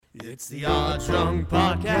It's the Odd Drunk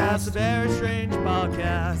Podcast, a very strange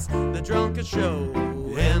podcast, the drunkest show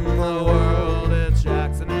in the world. It's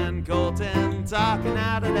Jackson and Colton talking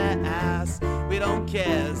out of their ass. We don't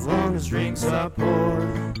care as long as drinks are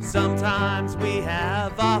poured. Sometimes we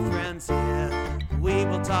have our friends here. We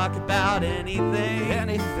will talk about anything.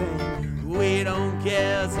 We don't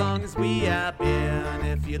care as long as we have beer. And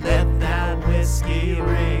if you let that whiskey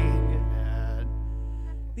ring.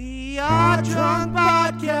 The Odd Drunk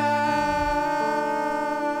Podcast.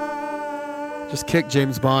 Just kick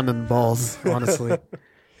James Bond in the balls, honestly.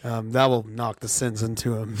 That will knock the sins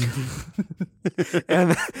into him.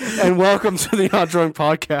 and welcome to the Odd Drunk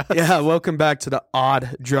Podcast. Yeah, welcome back to the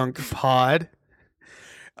Odd Drunk Pod.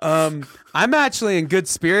 I'm actually in good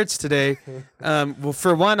spirits today. Well,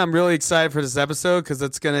 for one, I'm really excited for this episode because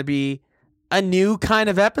it's going to be a new kind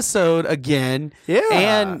of episode again. Yeah.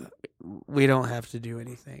 And we don't have to do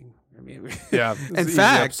anything. I mean, Yeah. in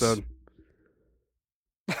fact,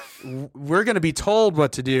 we're going to be told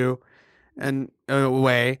what to do. And in a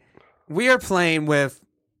way, we are playing with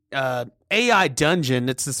AI Dungeon.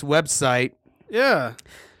 It's this website. Yeah.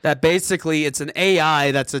 That basically it's an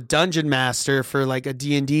AI that's a dungeon master for like a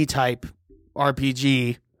D&D type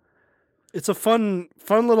RPG. It's a fun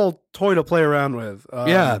little toy to play around with.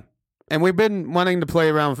 Yeah. And we've been wanting to play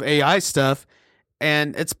around with AI stuff.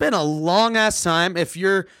 And it's been a long ass time. If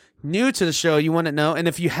you're new to the show, you want to know. And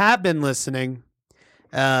if you have been listening,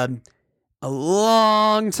 a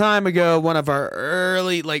long time ago, one of our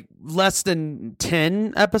early, like less than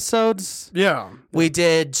 10 episodes, Yeah. we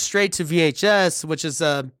did Straight to VHS, which is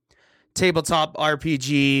a tabletop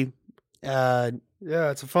RPG. Yeah,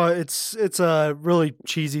 it's a fun. It's a really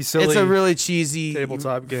cheesy, silly. It's a really cheesy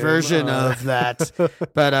tabletop game version of that.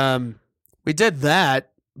 But we did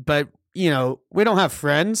that, but you know, we don't have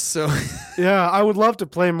friends, so Yeah, I would love to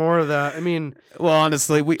play more of that. I mean, well,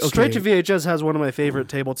 honestly, Straight to VHS has one of my favorite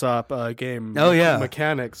tabletop game. Oh, yeah.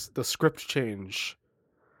 Mechanics, the script change,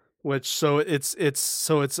 which it's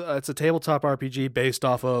a tabletop RPG based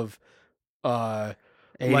off of 80s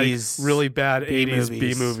like really bad B 80s B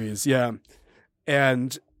movies. movies. Yeah.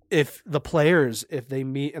 And if the players, if they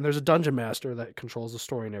meet, and there's a dungeon master that controls the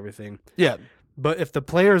story and everything. Yeah. But if the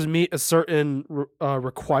players meet a certain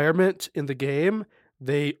requirement in the game,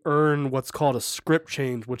 they earn what's called a script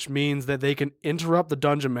change, which means that they can interrupt the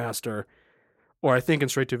dungeon master, or I think in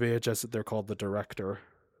Straight to VHS they're called the director.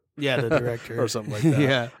 Yeah, the director. Or something like that.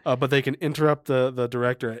 Yeah. But they can interrupt the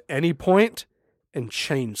director at any point and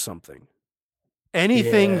change something.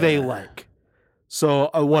 Anything they like. So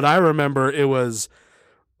what I remember, it was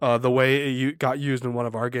the way it got used in one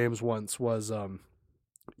of our games once was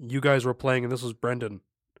you guys were playing, and this was Brendan.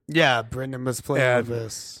 Yeah, Brendan was playing with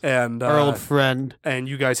us. And our old friend. And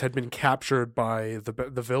you guys had been captured by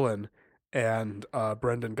the villain, and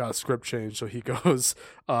Brendan got a script change, so he goes,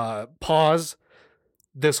 pause.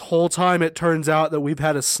 This whole time it turns out that we've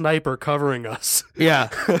had a sniper covering us. Yeah.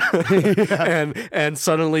 And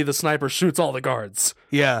suddenly the sniper shoots all the guards.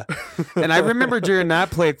 Yeah. And I remember during that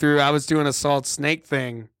playthrough, I was doing a Solid Snake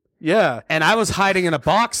thing. Yeah. And I was hiding in a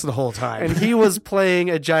box the whole time. And he was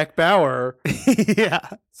playing a Jack Bauer. Yeah.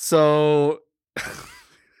 So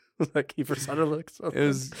like Kiefer Sutherland. It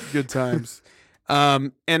was good times.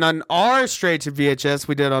 And on our Straight to VHS,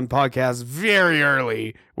 we did on podcast very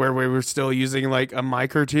early, where we were still using like a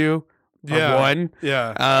mic or two, or one,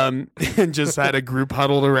 and just had a group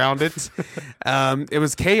huddled around it. It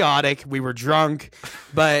was chaotic. We were drunk,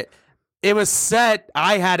 but it was set.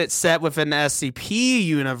 I had it set within the SCP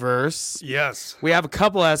universe. Yes, we have a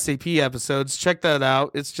couple SCP episodes. Check that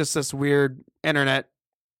out. It's just this weird internet.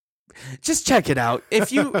 Just check it out.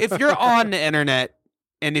 If you're on the internet.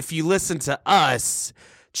 And if you listen to us,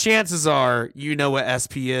 chances are you know what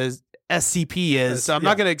SCP is. So I'm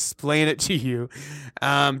not going to explain it to you.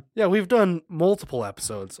 Yeah, we've done multiple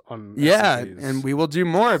episodes on SCPs. And we will do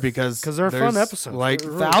more because they're fun episodes. Like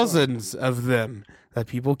really thousands of them that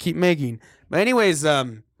people keep making. But anyways, yeah,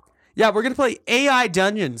 we're going to play AI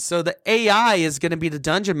Dungeons. So the AI is going to be the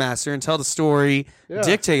dungeon master and tell the story,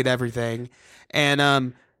 dictate everything.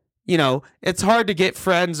 And you know, it's hard to get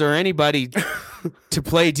friends or anybody to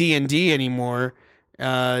play D&D anymore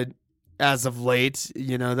as of late.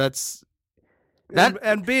 You know, that's that.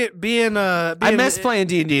 And being I miss playing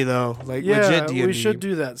D&D though. Like legit D&D. We should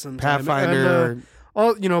do that sometime. Pathfinder.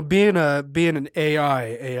 And, being an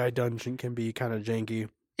AI dungeon can be kind of janky.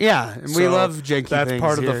 Yeah, and we love janky that's things.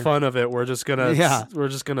 Part of here. the fun of it. We're just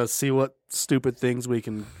gonna see what stupid things we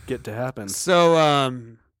can get to happen. So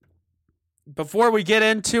before we get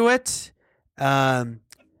into it, I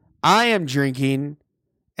am drinking,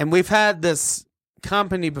 and we've had this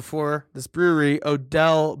company before, this brewery,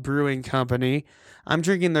 Odell Brewing Company. I'm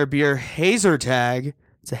drinking their beer Hazer Tag.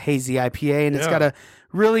 It's a hazy IPA, and it's got a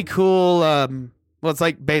really cool, well, it's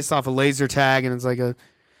like based off a laser tag, and it's like a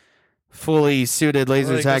fully suited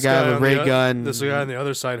laser tag guy with a ray gun. This guy on the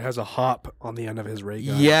other side has a hop on the end of his ray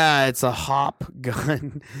gun. Yeah, it's a hop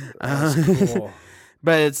gun. That's cool.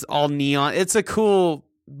 But it's all neon. It's a cool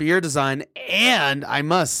beer design, and I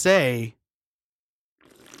must say,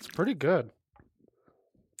 it's pretty good.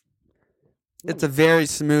 It's a very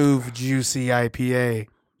smooth, juicy IPA.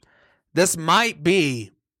 This may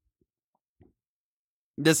be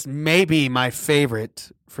my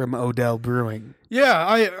favorite from Odell Brewing.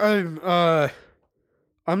 Yeah,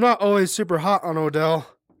 I'm not always super hot on Odell.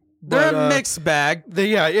 They're a mixed bag.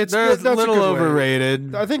 They're a little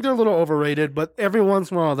overrated. I think they're a little overrated, but every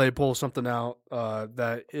once in a while they pull something out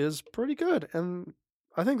that is pretty good, and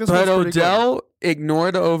I think this. But Odell,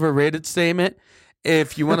 ignore the overrated statement.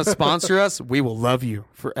 If you want to sponsor us, we will love you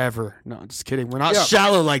forever. No, I'm just kidding. We're not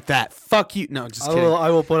shallow like that. Fuck you. No, just kidding.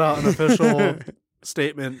 I will put out an official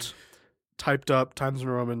statement, typed up, Times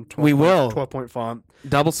New Roman. 12-point font,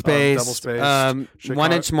 double spaced, 1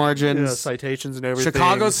 inch margins, citations and everything,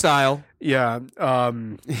 Chicago style. Yeah.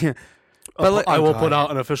 But I will put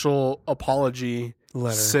out an official apology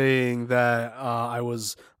letter saying that I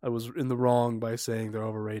was in the wrong by saying they're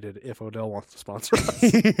overrated. If Odell wants to sponsor us,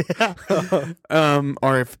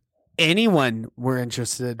 or if anyone were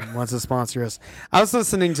interested and wants to sponsor us. I was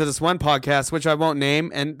listening to this one podcast, which I won't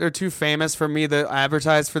name, and they're too famous for me to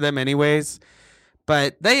advertise for them anyways.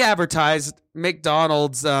 But they advertised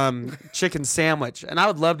McDonald's chicken sandwich, and I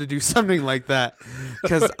would love to do something like that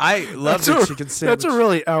because I love the chicken sandwich. That's a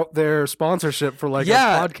really out there sponsorship for like a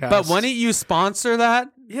podcast. But why don't you sponsor that?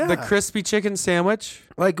 Yeah. The crispy chicken sandwich?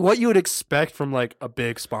 Like what you would expect from like a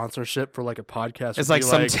big sponsorship for like a podcast. It's like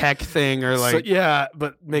some tech thing or like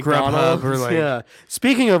but McDonald's or like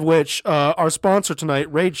Speaking of which, our sponsor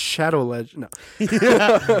tonight, Raid Shadow Legend.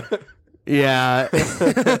 No. Yeah.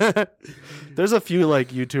 There's a few like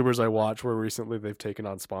YouTubers I watch where recently they've taken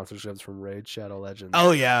on sponsorships from Raid Shadow Legends.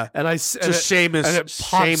 Oh yeah, and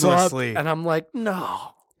shamelessly, and I'm like,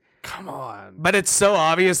 no, come on. But it's so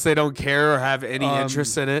obvious they don't care or have any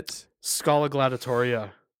interest in it. Scala Gladiatoria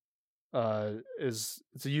it's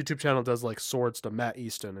a YouTube channel that does like swords to Matt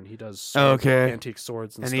Easton, and he does antique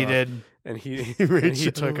swords and stuff. He did, and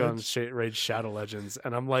he took on Raid Shadow Legends,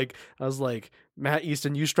 and I was like, Matt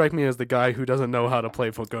Easton, you strike me as the guy who doesn't know how to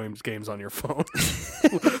play games on your phone,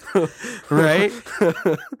 right?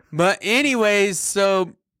 But anyways,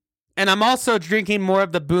 and I'm also drinking more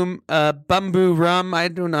of the Bumbu rum. I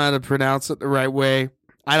don't know how to pronounce it the right way.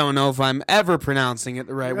 I don't know if I'm ever pronouncing it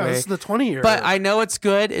the right way. It's the 20-year. But I know it's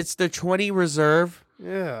good. It's the 20 Reserve.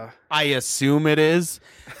 Yeah. I assume it is.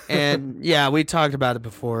 And yeah, we talked about it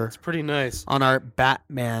before. It's pretty nice. On our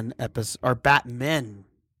Batman episode.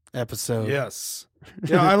 Yes.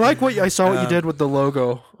 Yeah, I like what I saw what you did with the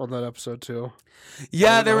logo on that episode too.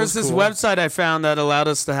 Yeah, there was this website I found that allowed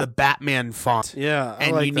us to have the Batman font. Yeah,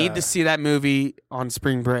 and you need to see that movie on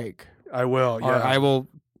spring break. I will. Yeah, I will.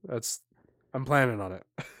 I'm planning on it.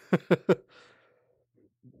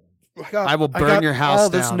 I will burn your house all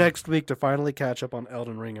down. This next week to finally catch up on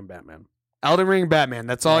Elden Ring and Batman. Elden Ring and Batman.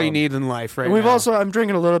 That's all you need in life right now. I'm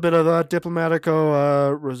drinking a little bit of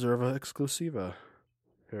Diplomatico Reserva Exclusiva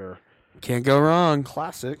here. Can't go wrong.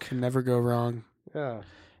 Classic. Can never go wrong. Yeah.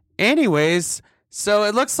 Anyways, so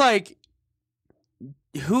it looks like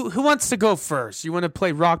who wants to go first? You want to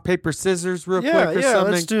play rock, paper, scissors real quick or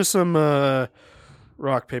something? Let's do some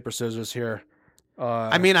rock, paper, scissors here.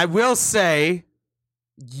 I mean, I will say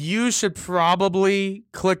you should probably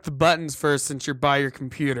click the buttons first since you're by your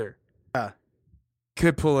computer. Yeah.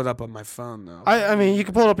 Could pull it up on my phone, though. I mean, you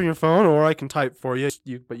can pull it up on your phone, or I can type for you.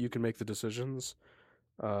 But you can make the decisions.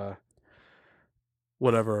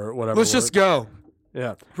 Whatever. Let's just go.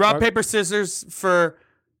 Yeah. Rock, paper, scissors for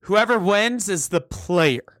whoever wins is the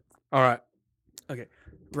player. All right. Okay.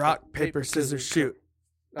 Rock, paper, scissors, shoot.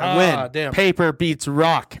 I win. Damn. Paper beats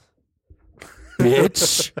rock.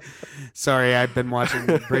 Bitch. Sorry, I've been watching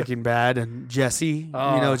Breaking Bad and Jesse. You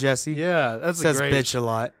know Jesse? Yeah, that's says great. Bitch a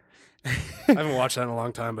lot. I haven't watched that in a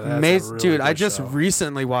long time, but that's a really dude, good I just show.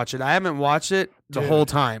 Recently watched it. I haven't watched it the whole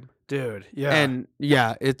time. Dude, yeah. And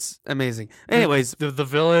yeah, it's amazing. Anyways, the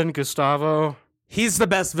villain, Gustavo. He's the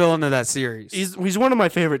best villain of that series. He's one of my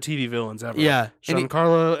favorite TV villains ever. Yeah.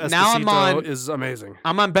 Giancarlo Esposito is amazing.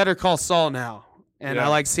 I'm on Better Call Saul now. And I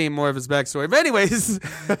like seeing more of his backstory. But anyways,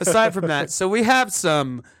 aside from that, so we have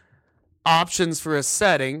some options for a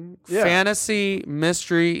setting. Yeah. Fantasy,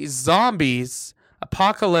 mystery, zombies,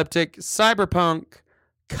 apocalyptic, cyberpunk,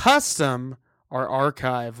 custom, our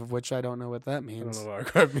archive, of which I don't know what that I don't means. know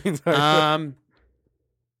what archive means.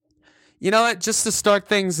 You know what? Just to start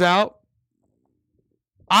things out,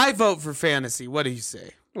 I vote for fantasy. What do you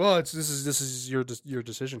say? Well, this is your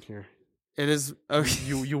decision here. It is okay.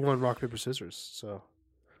 You won rock paper scissors, so.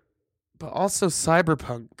 But also,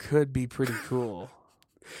 Cyberpunk could be pretty cool.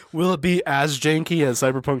 Will it be as janky as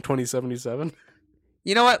Cyberpunk 2077?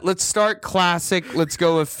 You know what? Let's start classic. Let's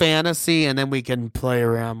go with fantasy, and then we can play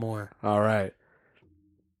around more. All right.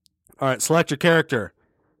 Select your character.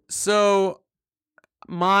 So,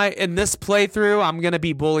 in this playthrough, I'm gonna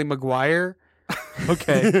be Bully Maguire.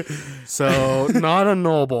 Okay. So not a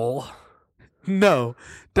noble. No,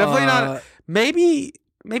 definitely not. Maybe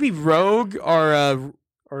rogue or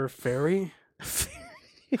a fairy.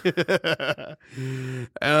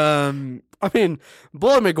 I mean,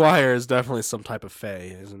 Bully Maguire is definitely some type of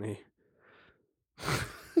fae, isn't he?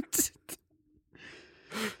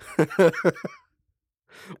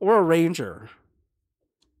 Or a ranger.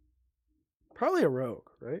 Probably a rogue,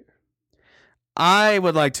 right? I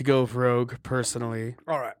would like to go with rogue personally.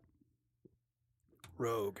 All right.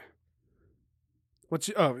 Rogue. What's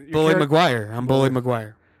Bully Maguire? I'm Bully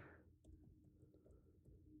Maguire.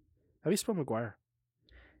 How do you spell Maguire?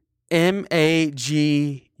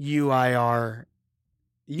 Maguire.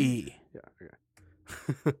 Yeah.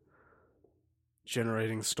 Okay.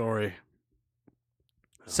 Generating story.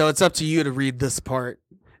 So it's up to you to read this part.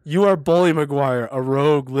 You are Bully Maguire, a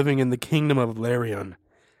rogue living in the kingdom of Larion.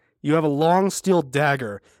 You have a long steel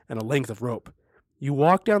dagger and a length of rope. You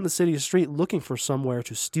walk down the city street looking for somewhere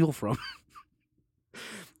to steal from.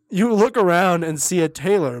 You look around and see a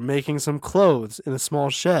tailor making some clothes in a small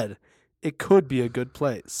shed. It could be a good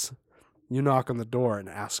place. You knock on the door and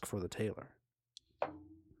ask for the tailor.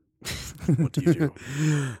 What do you do?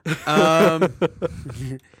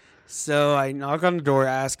 So I knock on the door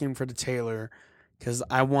asking for the tailor because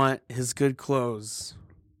I want his good clothes.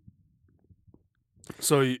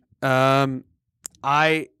 So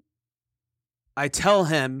I tell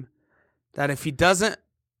him that if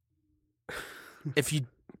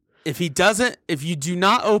you do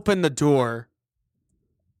not open the door,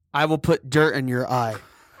 I will put dirt in your eye.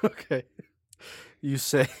 Okay. You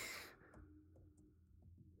say.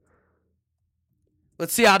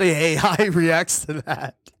 Let's see how the AI reacts to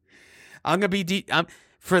that. I'm gonna be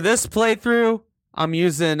for this playthrough. I'm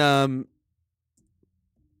using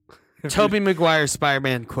Tobey Maguire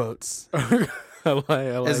Spider-Man quotes I like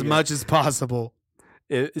as much as possible.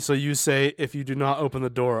 So you say, if you do not open the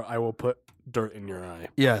door, I will put dirt in your eye.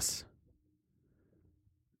 Yes.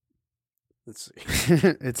 Let's see.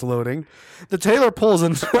 It's loading. The tailor pulls a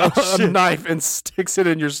knife and sticks it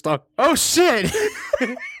in your stomach. Oh shit!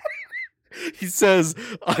 He says,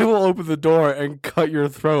 I will open the door and cut your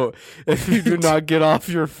throat if you do not get off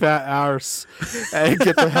your fat arse and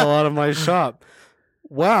get the hell out of my shop.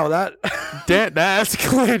 Wow, that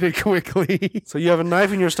escalated quickly. So you have a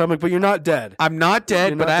knife in your stomach, but you're not dead. I'm not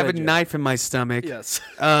dead, but I have a yet. knife in my stomach. Yes.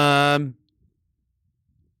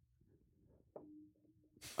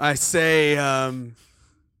 I say,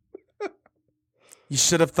 you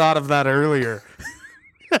should have thought of that earlier.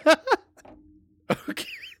 Okay.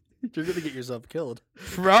 You're going to get yourself killed.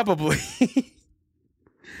 Probably.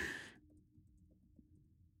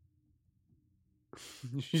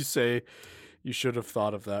 You say, you should have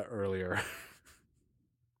thought of that earlier.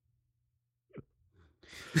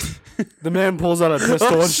 The man pulls out a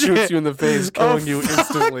pistol and shoots you in the face, killing you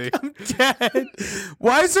instantly. I'm dead.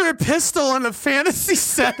 Why is there a pistol in a fantasy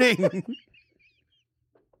setting?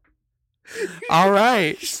 All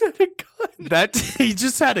right. He just had a gun. He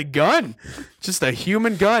just had a gun. Just a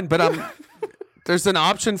human gun. But there's an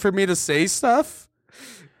option for me to say stuff.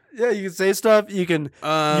 Yeah, you can say stuff. You can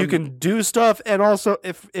do stuff, and also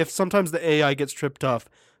if sometimes the AI gets tripped up,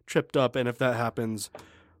 and if that happens,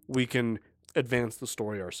 we can advance the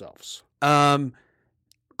story ourselves. I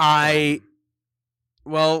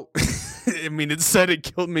mean, it said it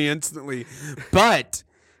killed me instantly, but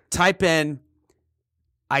type in,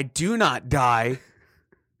 I do not die.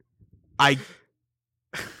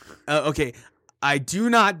 Okay. I do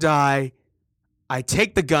not die. I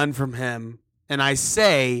take the gun from him and I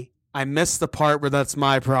say, I missed the part where that's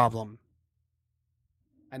my problem.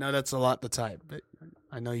 I know that's a lot to type, but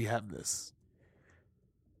I know you have this.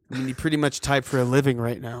 I mean, you pretty much type for a living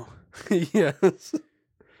right now. Yes.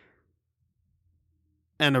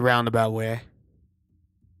 In a roundabout way.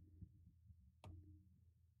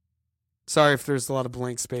 Sorry if there's a lot of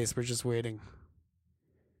blank space. We're just waiting.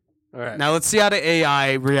 All right. Now let's see how the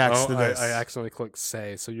AI reacts to this. I accidentally clicked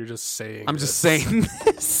say, so you're just saying I'm just saying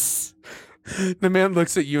this. The man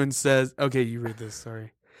looks at you and says, okay, you read this,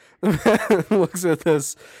 sorry. The man looks at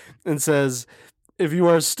this and says, "If you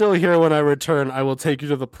are still here when I return, I will take you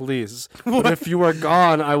to the police. But if you are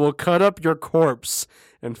gone, I will cut up your corpse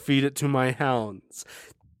and feed it to my hounds."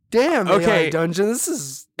 Damn, Okay. AI Dungeon, this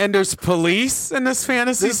is And there's police in this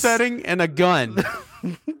fantasy setting and a gun.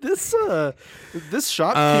 this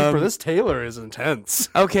shopkeeper, this tailor is intense.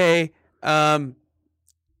 Okay. I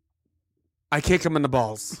kick him in the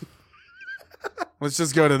balls. Let's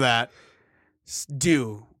just go to that.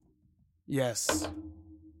 Do. Yes.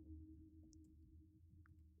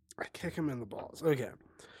 I kick him in the balls. Okay.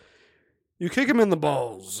 You kick him in the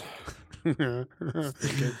balls.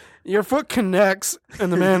 Your foot connects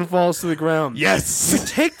and the man falls to the ground. You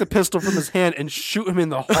Yes. take the pistol from his hand and shoot him in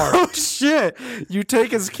the heart. Oh shit. You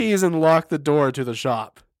take his keys and lock the door to the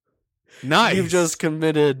shop. Nice. You've just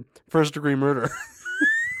committed first-degree murder.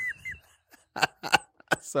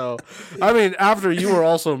 So, I mean, after you were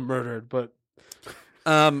also murdered, but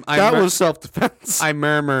that was self-defense. I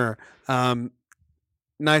murmur.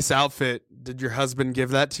 Nice outfit. Did your husband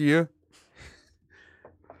give that to you?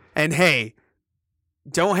 And hey,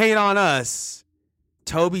 don't hate on us.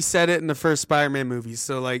 Toby said it in the first Spider-Man movie,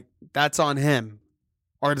 so like that's on him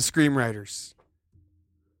or the screenwriters.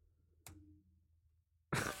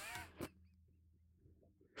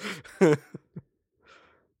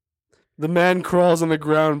 The man crawls on the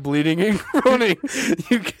ground, bleeding and groaning.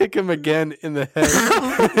 You kick him again in the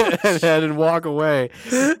head and walk away.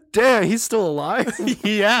 Damn, he's still alive.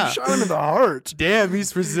 Yeah. You shot him in the heart. Damn,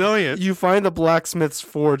 he's resilient. You find the blacksmith's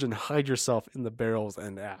forge and hide yourself in the barrels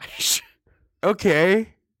and ash.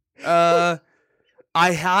 Okay. I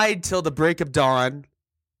hide till the break of dawn.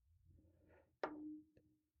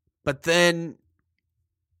 But then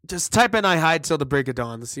just type in I hide till the break of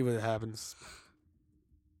dawn to see what happens.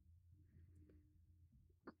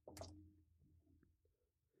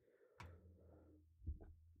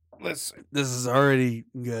 Listen. This is already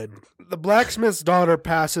good. The blacksmith's daughter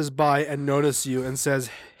passes by and notices you and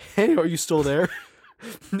says, "Hey, are you still there?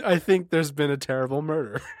 I think there's been a terrible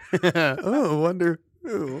murder." Oh, wonder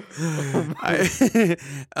who.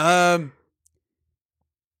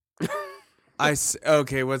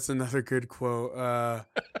 Okay, what's another good quote?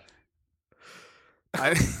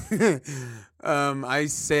 I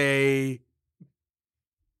say,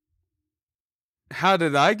 how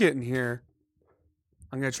did I get in here?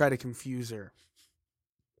 I'm gonna try to confuse her.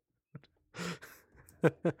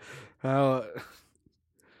 How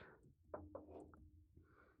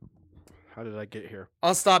did I get here?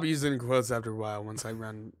 I'll stop using quotes after a while once I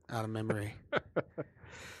run out of memory.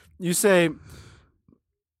 You say,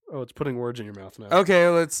 oh, it's putting words in your mouth now. Okay,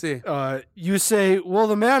 let's see. You say, well,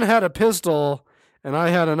 the man had a pistol and I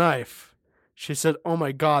had a knife. She said, oh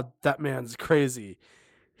my God, that man's crazy.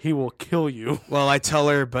 He will kill you. Well, I tell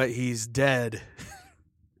her, but he's dead.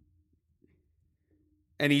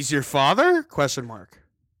 And he's your father? Question mark.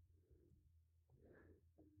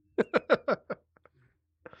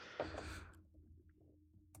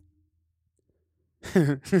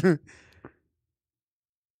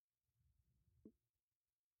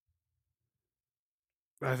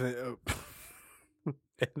 I think.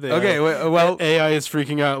 Okay, well, AI is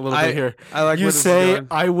freaking out a little bit here. I like You where this is say, going.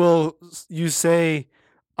 I will. You say,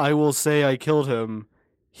 I will say I killed him.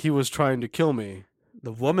 He was trying to kill me.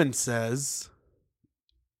 The woman says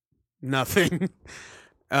nothing.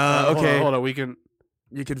 Hold Okay, on, we can.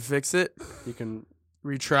 you can fix it. You can.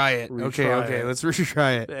 Retry it. Retry Okay, it. let's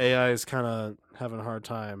retry it. The AI is kind of having a hard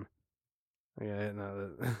time. Okay, no.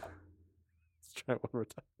 Let's try it one more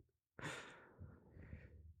time.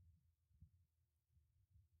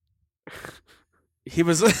 He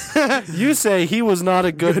was. You say he was not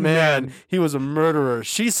a good, Good man. man. He was a murderer.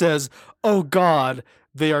 She says, oh God,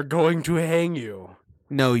 they are going to hang you.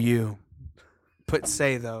 No, you. Put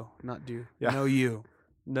say though, not do. Yeah. No, you.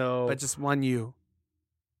 No, But just one you.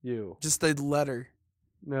 you. Just a letter.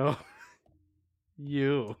 No,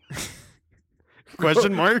 you.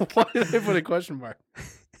 Question mark? Why did I put a question mark?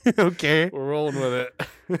 Okay. We're rolling with it.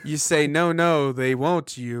 You say no, they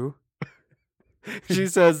won't. You. She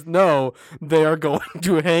says, no, they are going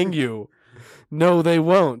to hang you. No, they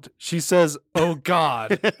won't. She says, oh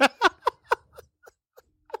God.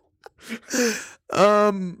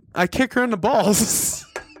 I kick her in the balls.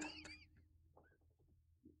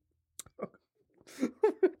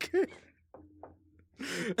 Okay.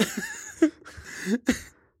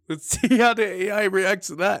 Let's see how the AI reacts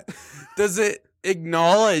to that. Does it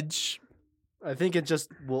acknowledge I think it just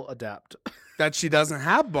will adapt. that she doesn't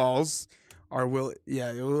have balls, or will it?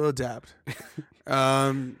 Yeah, it will adapt.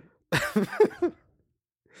 The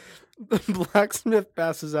blacksmith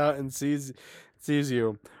passes out and sees sees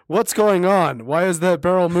you. What's going on? Why is that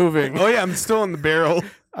barrel moving? Oh yeah, I'm still in the barrel.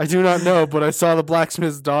 I do not know, but I saw the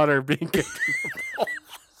blacksmith's daughter being kicked in the balls.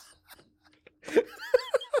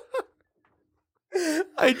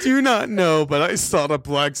 I do not know, but I saw the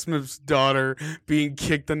blacksmith's daughter being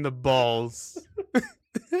kicked in the balls.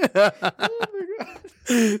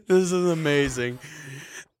 This is amazing.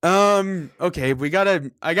 Okay,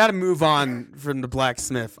 I gotta move on from the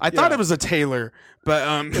blacksmith. I thought it was a tailor,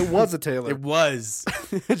 but It was a tailor. it was.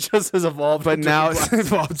 It just has evolved. But into now a it's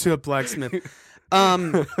evolved to a blacksmith.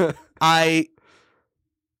 I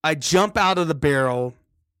jump out of the barrel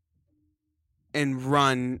and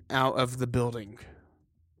run out of the building.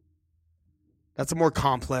 That's a more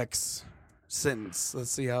complex sentence. Let's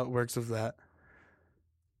see how it works with that.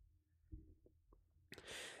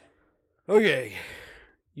 Okay.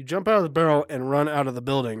 You jump out of the barrel and run out of the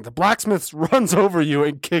building. The blacksmith runs over you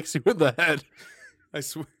and kicks you in the head. I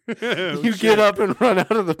swear. You get up and run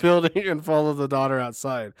out of the building and follow the daughter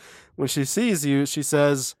outside. When she sees you, she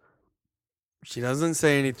says... She doesn't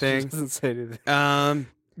say She anything. doesn't say anything.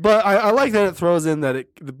 But I like that it throws in that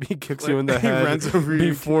he kicks you in the he head runs over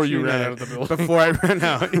you, before kicks you in the ran head. out of the building. Before I ran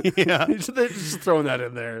out. Yeah. They're just throwing that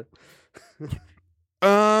in there.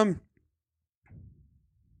 I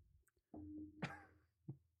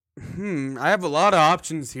have a lot of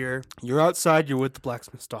options here. You're outside. You're with the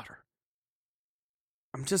blacksmith's daughter.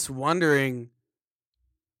 I'm just wondering.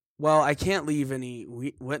 Well, I can't leave any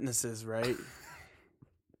witnesses, right?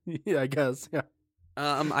 Yeah, I guess. Yeah.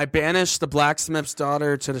 I banish the blacksmith's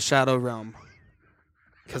daughter to the Shadow Realm.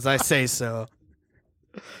 Because I say so.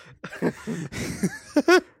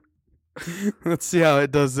 Let's see how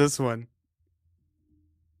it does this one.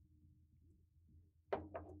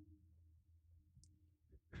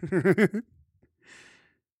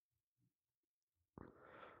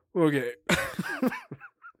 Okay.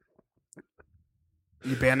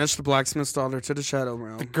 You banish the blacksmith's daughter to the Shadow The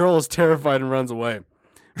Realm. girl is terrified and runs away.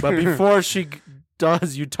 But before she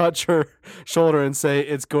does, you touch her shoulder and say,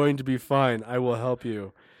 "It's going to be fine. I will help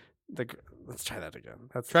you." Let's try that again.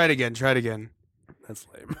 Try it again. Try it again. That's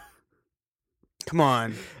lame. Come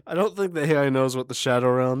on. I don't think the AI knows what the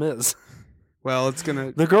Shadow Realm is. Well, it's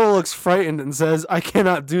gonna. The girl looks frightened and says, "I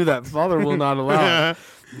cannot do that. Father will not allow it.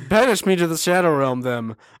 Banish me to the Shadow Realm,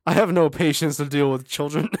 then. I have no patience to deal with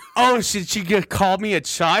children." Oh, should she call me a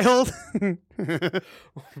child?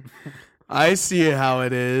 I see how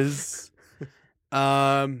it is.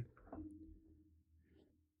 I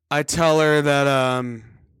tell her that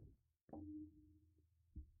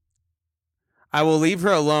I will leave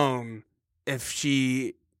her alone if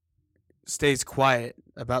she stays quiet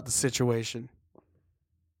about the situation.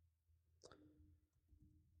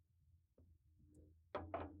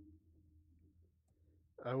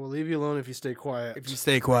 I will leave you alone if you stay quiet. If you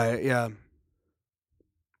stay quiet, yeah.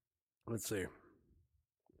 Let's see.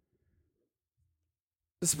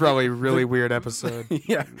 This is probably a really weird episode.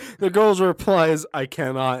 Yeah. The girl's reply is, "I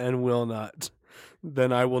cannot and will not.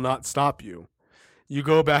 Then I will not stop you." You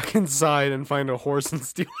go back inside and find a horse and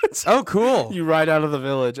steal it. Oh, cool. You ride out of the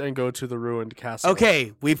village and go to the ruined castle.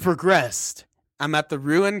 Okay, we've progressed. I'm at the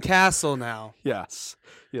ruined castle now. Yes.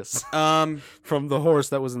 Yes. Um, From the horse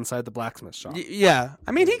that was inside the blacksmith shop. yeah.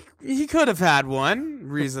 I mean, he could have had one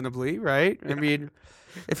reasonably, right? I mean,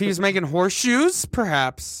 if he was making horseshoes,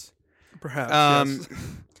 perhaps. Perhaps. Yes.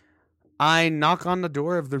 I knock on the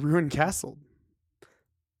door of the ruined castle.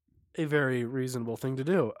 A very reasonable thing to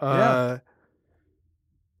do. Yeah.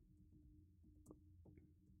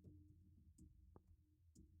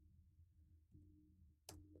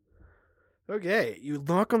 Okay, you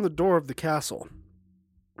knock on the door of the castle.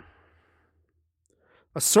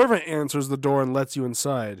 A servant answers the door and lets you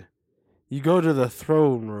inside. You go to the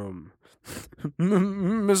throne room.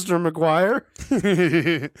 Mr. McGuire?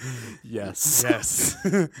 Yes. Yes.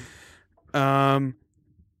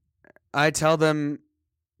 I tell them,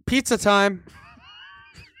 pizza time.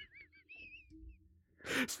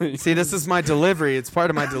 See, this is my delivery. It's part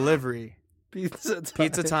of my delivery. Pizza time.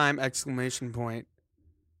 Pizza time! Exclamation point.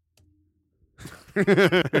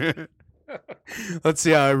 Let's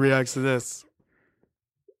see how it reacts to this.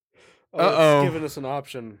 It's giving us an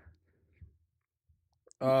option.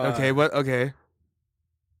 Okay, what? Okay.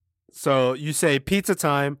 So you say pizza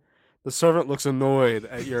time. The servant looks annoyed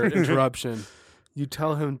at your interruption. You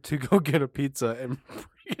tell him to go get a pizza and bring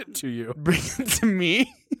it to you. Bring it to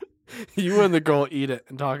me. You and the girl eat it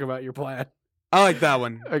and talk about your plan. I like that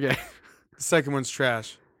one. Okay. The second one's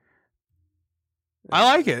trash. I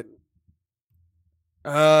like it.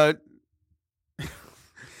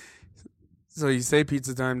 So you say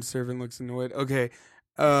pizza time, the servant looks annoyed. Okay.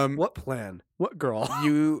 What plan? What girl?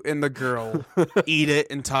 You and the girl eat it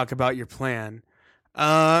and talk about your plan.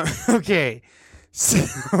 Okay.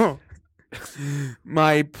 So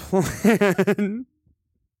my plan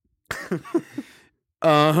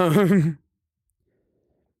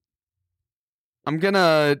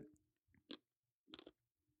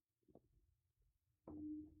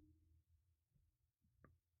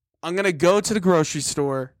I'm gonna go to the grocery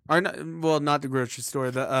store. Or not, well, not the grocery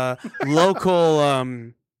store, the local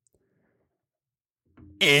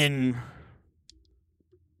inn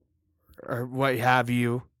or what have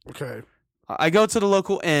you. Okay. I go to the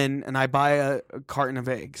local inn and I buy a carton of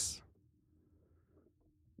eggs.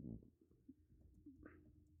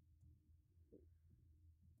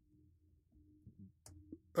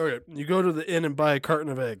 Okay. You go to the inn and buy a carton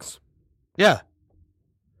of eggs. Yeah.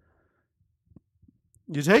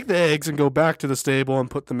 You take the eggs and go back to the stable and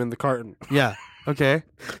put them in the carton. Yeah. Okay.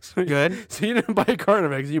 So Good. So you didn't buy a carton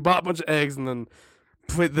of eggs. You bought a bunch of eggs and then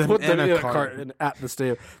Put them put in them a in a carton. carton at the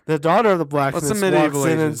stable. The daughter of the blacksmith What's the medieval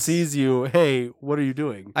walks in and ages? sees you. Hey, what are you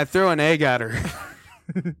doing? I throw an egg at her.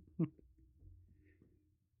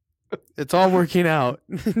 It's all working out.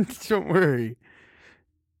 Don't worry.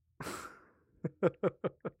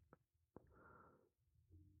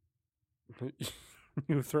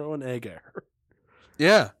 You throw an egg at her.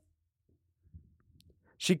 Yeah.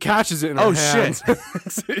 She catches it in her Oh, hands.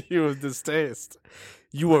 Shit! You with distaste.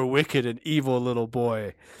 You are wicked and evil, little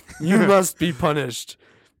boy. You must be punished.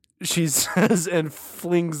 She says and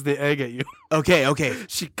flings the egg at you. Okay.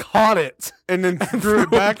 She caught it And then threw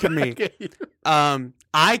it back at me. at you.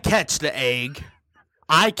 I catch the egg.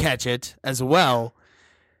 I catch it as well.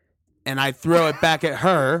 And I throw it back at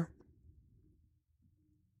her.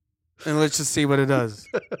 And let's just see what it does.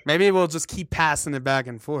 Maybe we'll just keep passing it back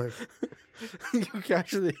and forth. You catch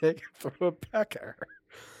the egg and throw it back at her.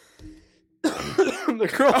 The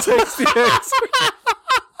girl takes the eggs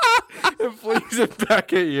and flings it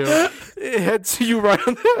back at you. It hits you right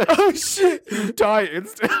on the head. Oh, shit. You die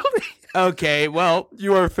instantly. Okay, well,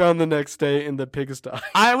 You are found the next day in the pigsty.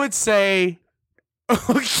 I would say,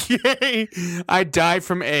 okay, I die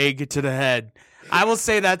from egg to the head. I will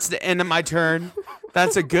say that's the end of my turn.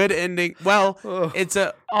 That's a good ending. Well, it's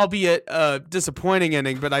a, albeit a disappointing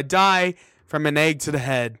ending, but I die from an egg to the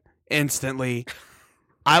head instantly.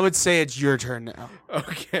 I would say it's your turn now.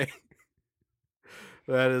 Okay.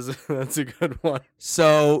 That's a good one.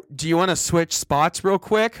 So, do you want to switch spots real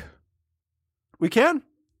quick? We can.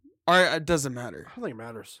 Or it doesn't matter. I don't think it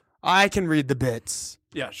matters. I can read the bits.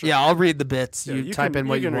 Yeah, sure. Yeah, I'll read the bits. Yeah, you type in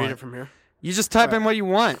what you can want. read it from here. You just type in what you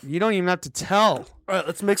want. You don't even have to tell. All right,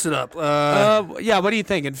 let's mix it up. Yeah, what are you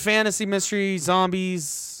thinking? Fantasy, mystery,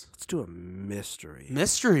 zombies? Let's do a mystery.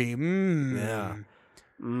 Mystery. Yeah.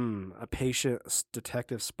 A patient,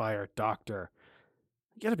 detective, spy, or doctor.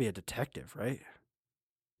 You gotta be a detective, right?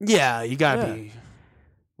 Yeah, you gotta Yeah. be.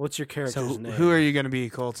 What's your character's So, name? who are you gonna be,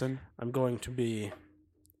 Colton? I'm going to be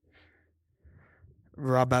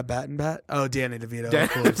Rob Battenbat? Oh, Danny DeVito. Danny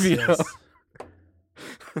of course, DeVito.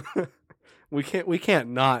 yes. We can't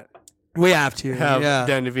not We have to. have yeah.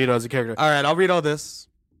 Danny DeVito as a character. All right, I'll read all this.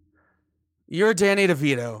 You're Danny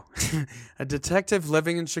DeVito, a detective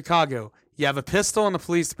living in Chicago. You have a pistol and a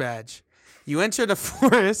police badge. You entered a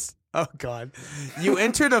forest. Oh, God. You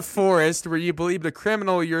entered a forest where you believe the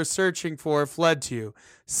criminal you're searching for fled to.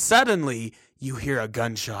 Suddenly, you hear a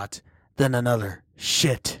gunshot, then another.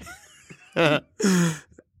 Shit. The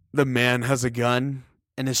man has a gun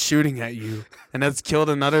and is shooting at you and has killed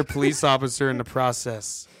another police officer in the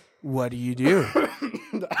process. What do you do?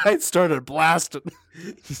 I started blasting.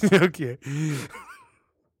 Okay.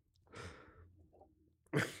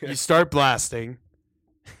 You start blasting.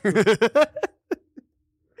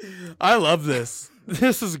 I love this.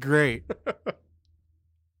 This is great.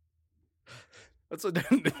 That's what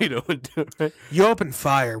Danny DeVito would do, right? You open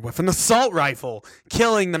fire with an assault rifle,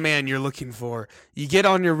 killing the man you're looking for. You get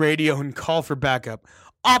on your radio and call for backup.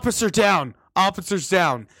 Officer down! Officers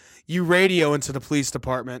down! You radio into the police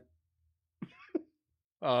department.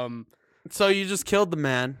 So you just killed the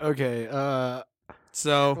man. Okay,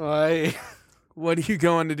 So what are you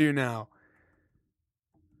going to do now?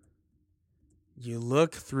 You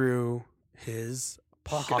look through his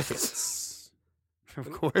pockets. Of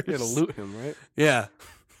course. you're gonna loot him, right? Yeah.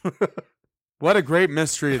 What a great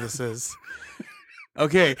mystery this is.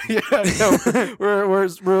 Okay. Yeah, no,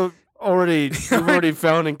 we're already we've already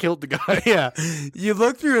found and killed the guy. Yeah. You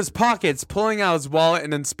look through his pockets, pulling out his wallet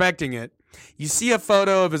and inspecting it. You see a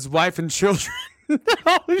photo of his wife and children.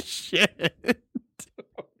 Oh, shit.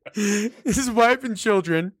 His wife and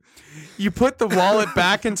children. You put the wallet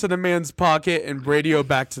back into the man's pocket and radio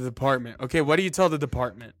back to the department. Okay, what do you tell the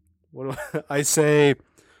department? What do I say?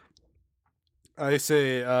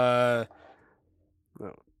 No.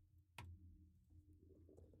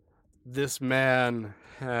 This man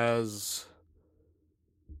has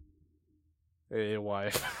a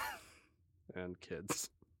wife and kids.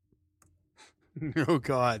 Oh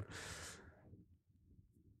God.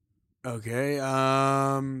 Okay.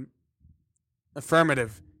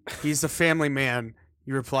 Affirmative. He's a family man.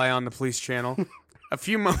 You reply on the police channel. A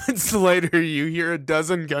few moments later, you hear a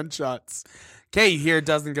dozen gunshots. Okay, you hear a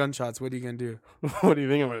dozen gunshots. What are you gonna do? What do you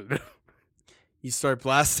think I'm gonna do? You start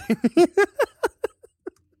blasting.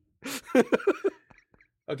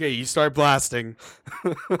 Okay, you start blasting.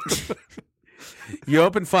 You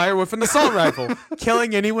open fire with an assault rifle,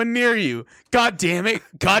 killing anyone near you. God damn it.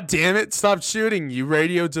 God damn it. Stop shooting. You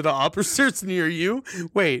radio to the officers near you.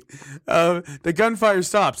 Wait, the gunfire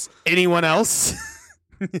stops. Anyone else?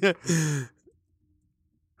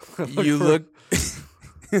 You look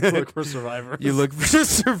for survivors. You look for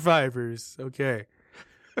survivors. Okay.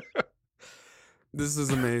 This is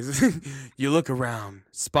amazing. You look around,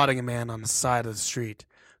 spotting a man on the side of the street,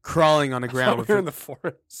 crawling on the ground. We're in the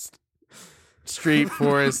forest. Street,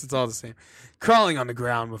 forest, it's all the same. Crawling on the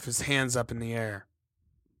ground with his hands up in the air.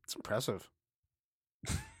 It's impressive.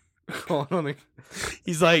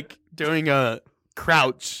 He's like doing a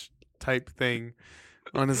crouch type thing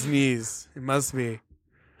on his knees. It must be.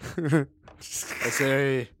 I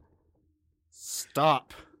say,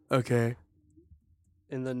 stop. Okay.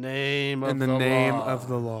 In the name of In the the name law. of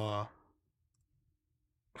the law.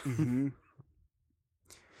 Mm-hmm.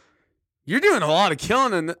 You're doing a lot of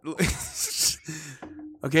killing.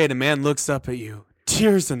 Okay, the man looks up at you,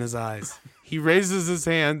 tears in his eyes. He raises his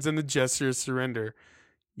hands in a gesture of surrender.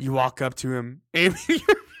 You walk up to him, aiming your...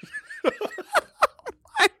 Oh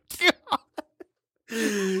my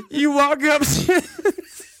God. You walk up to...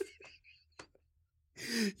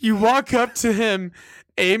 You walk up to him,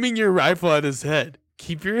 aiming your rifle at his head.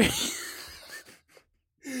 Keep your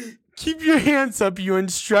hands up, you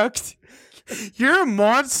instruct. You're a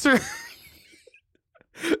monster.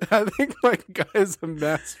 I think my guy is a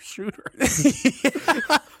mass shooter.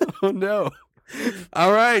 Oh no!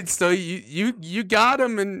 All right, so you got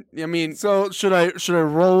him, and I mean, So should I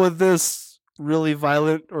roll with this really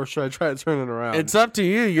violent, or should I try to turn it around? it's up to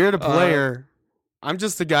you. You're the player. I'm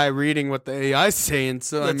just the guy reading what the AI's saying.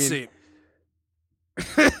 So Let's I see.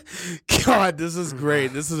 mean, God, this is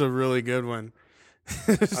great. This is a really good one.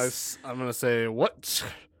 I'm gonna say, what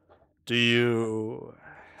do you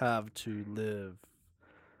have to live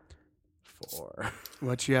for?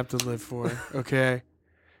 What you have to live for? Okay.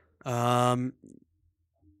 You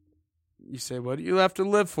say, what do you have to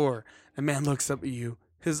live for? A man looks up at you,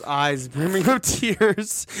 his eyes brimming with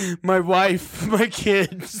tears. My wife, my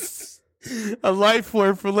kids, a life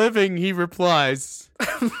worth living, he replies.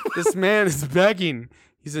 This man is begging.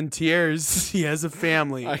 He's in tears. He has a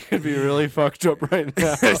family. I could be really fucked up right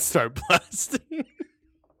now. I start blasting.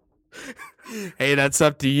 Hey, that's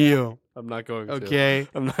up to you. I'm not going to. Okay.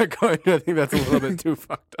 I'm not going to. I think that's a little bit too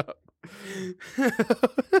fucked up.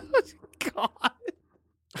 God.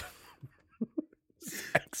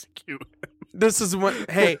 Execute. This is what.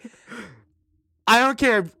 Hey, I don't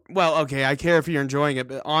care. Well, okay, I care if you're enjoying it,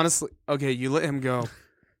 but honestly, okay, you let him go.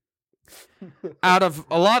 Out of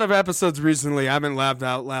a lot of episodes recently, I haven't laughed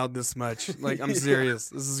out loud this much. Like, I'm serious.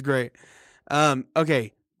 This is great.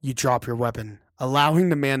 Okay, you drop your weapon, allowing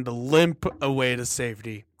the man to limp away to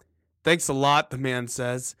safety. Thanks a lot, the man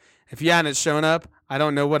says. If you hadn't shown up, I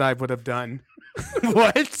don't know what I would have done.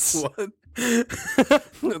 What? What?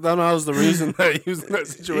 That was the reason that I used in that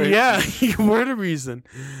situation. Yeah, you were the reason.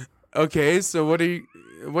 Okay, so what do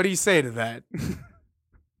you say to that?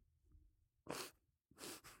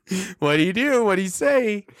 What do you do? What do you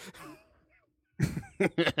say?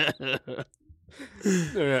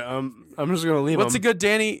 Yeah, I'm just gonna leave. What's a good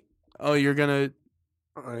Danny? Oh, you're gonna.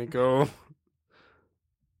 I go.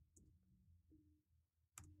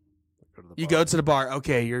 You go to the bar.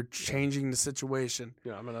 Okay, you're changing the situation.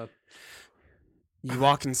 Yeah, I'm gonna. You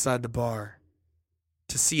walk inside the bar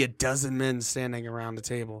to see a dozen men standing around the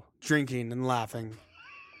table, drinking and laughing.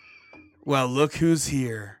 Well, look who's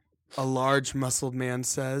here. A large, muscled man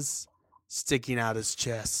says, sticking out his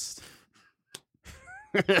chest.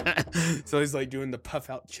 So he's like doing the puff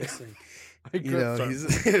out chest thing. I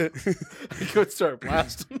could start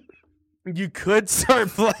blasting. You could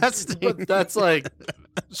start blasting. But that's like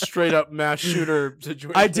straight up mass shooter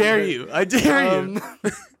situation. I dare you. I dare you.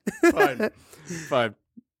 Fine.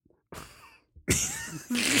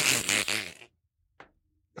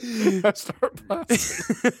 I start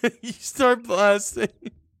blasting. You start blasting.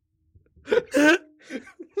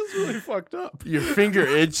 It's really fucked up. Your finger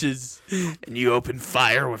itches, and you open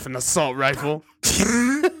fire with an assault rifle.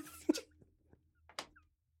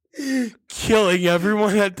 Killing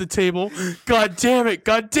everyone at the table. God damn it,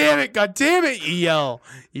 God damn it, God damn it, you yell.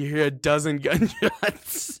 You hear a dozen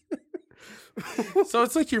gunshots. So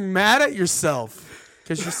it's like you're mad at yourself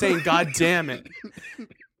because you're saying God damn it.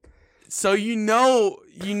 So you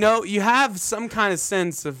have some kind of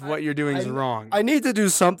sense of what you're doing is wrong. I need to do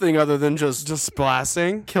something other than just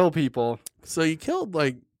blasting. kill people. So you killed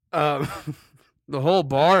like the whole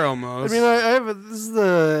bar almost. I mean, this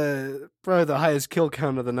is probably the highest kill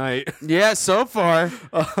count of the night. Yeah, so far.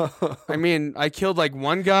 I mean, I killed like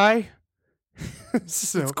one guy.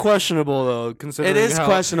 It's questionable though, considering it is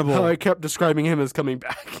questionable how I kept describing him as coming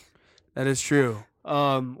back. That is true.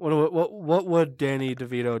 What would Danny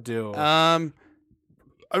DeVito do? I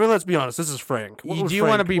mean, let's be honest. This is Frank. You do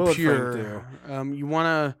want to be pure. You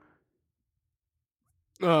want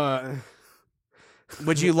to.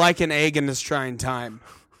 Would you like an egg in this trying time?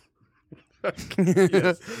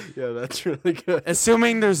 Yes. Yeah, that's really good.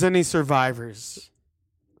 Assuming there's any survivors.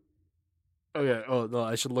 Okay. Oh no,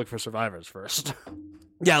 I should look for survivors first.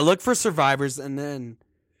 Yeah, look for survivors, and then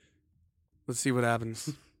let's see what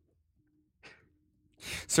happens.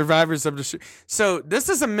 Survivors of the So this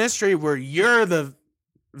is a mystery where you're the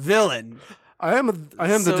villain. I am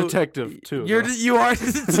the detective too. You are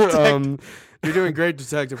the detective. You're doing great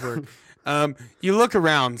detective work. You look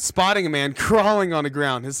around, spotting a man crawling on the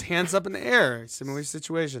ground, his hands up in the air. Similar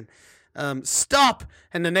situation. Stop!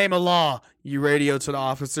 In the name of law, you radio to the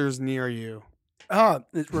officers near you.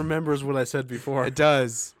 It remembers what I said before. It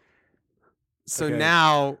does. So Okay.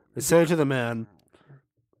 now, I say to the man,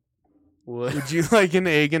 would you like an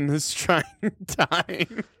egg in this trying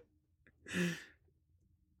time?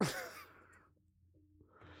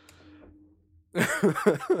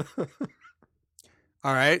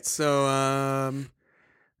 All right, so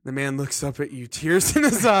the man looks up at you, tears in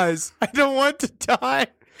his eyes. I don't want to die.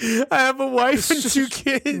 I have a wife and 2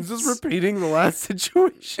 kids. He's just repeating the last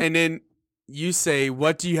situation. And then you say,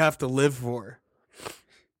 "What do you have to live for?"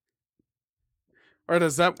 Or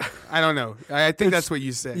does that? I don't know. I think that's what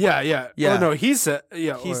you said. Yeah. Yeah. Oh, no, he said.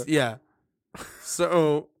 Yeah. Yeah.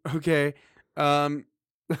 So okay.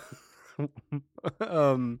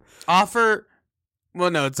 Offer. Well,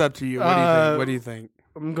 no, it's up to you. What do you think? What do you think?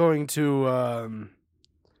 I'm going to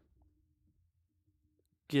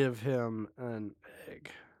give him an egg.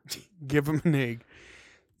 Give him an egg.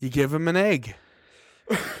 You give him an egg.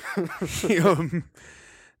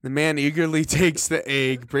 The man eagerly takes the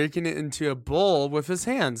egg, breaking it into a bowl with his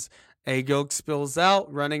hands. Egg yolk spills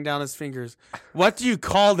out, running down his fingers. What do you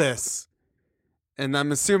call this? And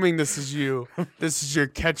I'm assuming this is you. This is your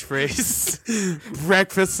catchphrase.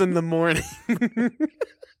 Breakfast in the morning.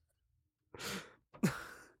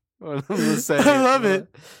 I'm gonna say, I love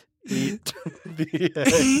it. Eat the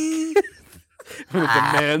egg. With the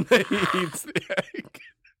man that eats the egg.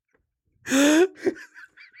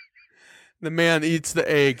 The man eats the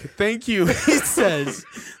egg. Thank you, he says,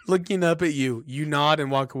 looking up at you. You nod and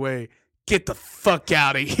walk away. Get the fuck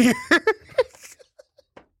out of here.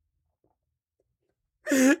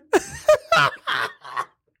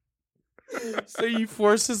 So you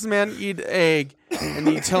force this man to eat the egg, and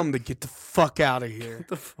you tell him to get the fuck out of here. Get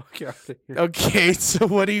the fuck out of here. Okay, so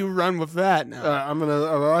what do you run with that now?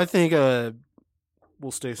 I think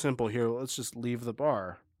we'll stay simple here. Let's just leave the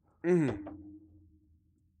bar. Mm-hmm.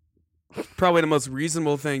 Probably the most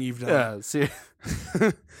reasonable thing you've done. Yeah, see.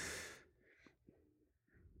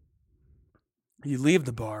 You leave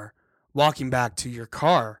the bar, walking back to your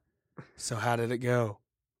car. So how did it go?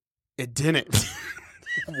 It didn't.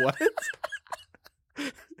 What?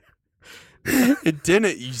 It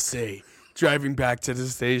didn't, you say, driving back to the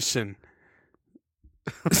station.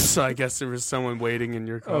 So I guess there was someone waiting in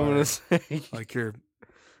your car. I'm gonna say, like your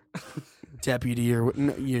deputy or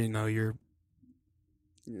your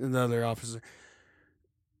another officer.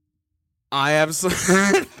 I have some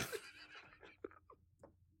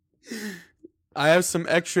I have some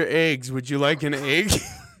extra eggs. Would you like an egg?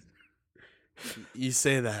 You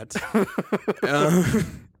say that.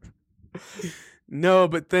 No,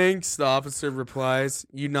 but thanks, the officer replies.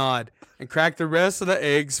 You nod and crack the rest of the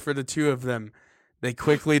eggs for the 2 of them. They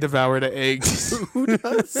quickly devour the eggs. Who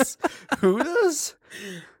does? Who does?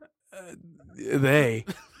 They.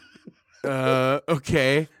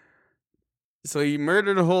 Okay. So you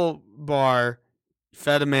murdered a whole bar,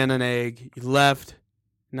 fed a man an egg, you left,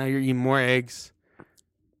 now you're eating more eggs.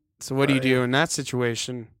 So what do you do in that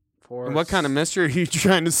situation? And what kind of mystery are you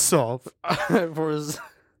trying to solve?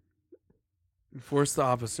 Force the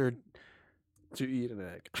officer to eat an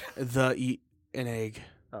egg. eat an egg.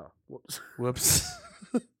 Oh, whoops. Whoops.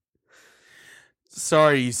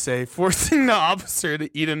 Sorry, you say. Forcing the officer to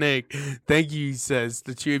eat an egg. Thank you, he says.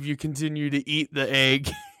 The two of you continue to eat the egg.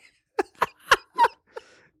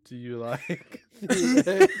 Do you like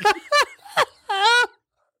the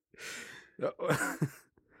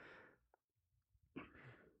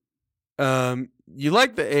egg? You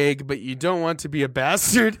like the egg, but you don't want to be a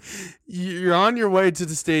bastard. You're on your way to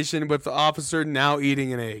the station with the officer now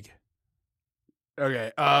eating an egg.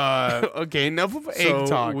 Okay. Okay, enough of egg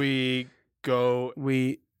talk. We go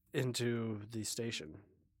into the station.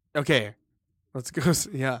 Okay. Let's go.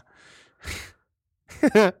 Yeah.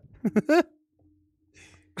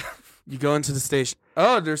 You go into the station.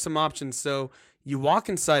 Oh, there's some options. So you walk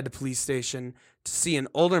inside the police station to see an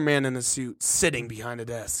older man in a suit sitting behind a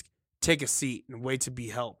desk. Take a seat and wait to be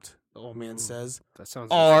helped, the old man says. That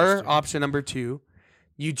sounds Or interesting. option number 2,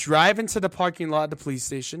 you drive into the parking lot of the police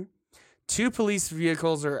station. 2 police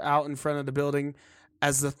vehicles are out in front of the building,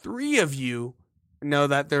 as the 3 of you know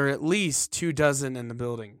that there are at least 24 in the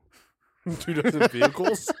building. 24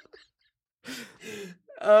 vehicles?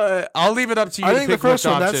 I'll leave it up to you. I to think the pick which first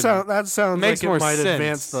one, option. that sounds Makes like more it might sense.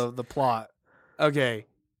 advance the plot. Okay.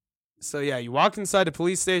 So, yeah, you walk inside a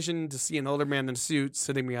police station to see an older man in a suit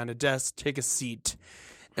sitting behind a desk. Take a seat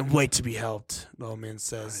and wait to be helped, the old man I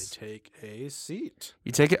says. take a seat.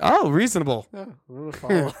 You take it? Oh, reasonable. Yeah, I'm going to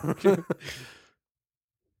follow. I'm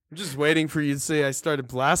just waiting for you to say I started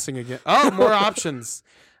blasting again. Oh, more options.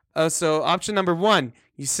 So, option number 1,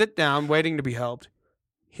 you sit down waiting to be helped.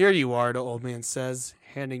 Here you are, the old man says,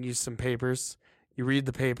 handing you some papers. You read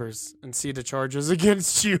the papers and see the charges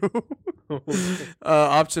against you.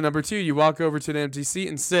 Option number 2, you walk over to the empty seat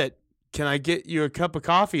and sit. Can I get you a cup of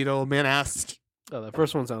coffee? The old man asked. Oh, that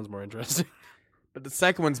first one sounds more interesting. But the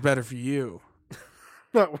second one's better for you.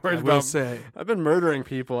 Not worried I will about. say. I've been murdering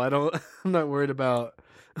people. I'm not worried about.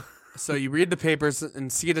 So you read the papers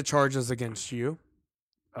and see the charges against you.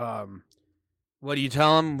 What do you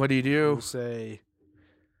tell them? What do you do? You say,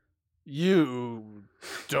 you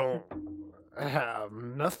don't have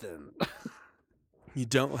nothing You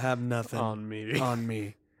don't have nothing on me. on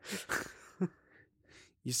me.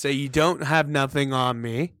 You say you don't have nothing on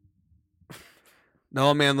me. The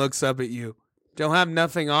old man looks up at you. Don't have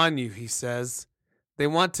nothing on you, he says. They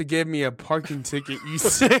want to give me a parking ticket, you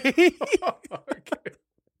say. Okay.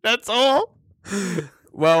 That's all?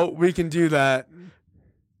 Well, we can do that.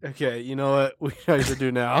 Okay, you know what we have to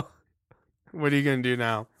do now? What are you going to do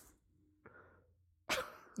now?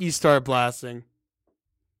 You start blasting.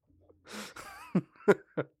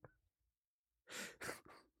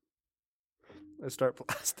 I start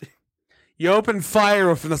blasting. You open fire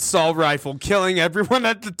with an assault rifle, killing everyone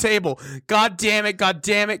at the table. God damn it, God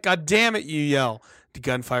damn it, God damn it, you yell. The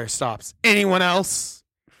gunfire stops. Anyone else?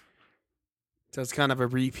 So it's kind of a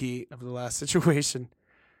repeat of the last situation.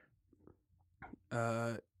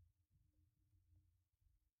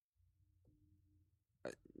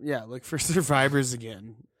 Yeah, look for survivors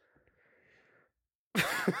again.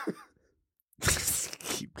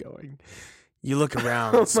 Keep going. You look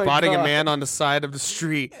around, Oh my spotting a God. man on the side of the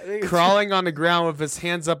street, think it's- crawling on the ground with his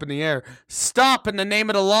hands up in the air. Stop in the name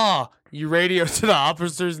of the law. You radio to the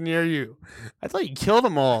officers near you. I thought you killed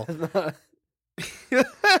them all.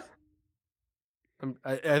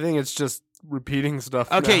 I think it's just repeating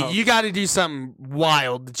stuff. Okay, now. you got to do something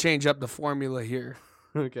wild to change up the formula here.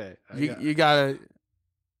 Okay. You got to.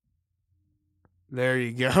 There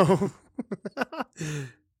you go.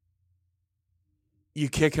 You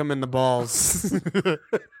kick him in the balls.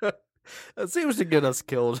 That seems to get us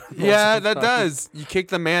killed. most Yeah, of the that time. does. You kick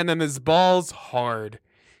the man in his balls hard.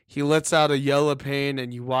 He lets out a yell of pain,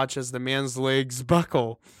 and you watch as the man's legs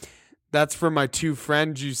buckle. That's for my 2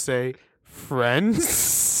 friends, you say.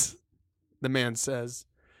 Friends? The man says.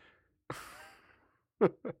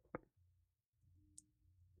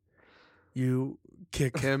 You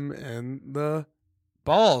kick him in the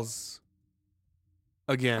balls.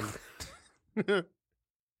 Again.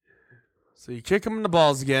 So you kick him in the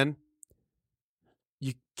balls again.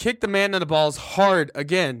 You kick the man in the balls hard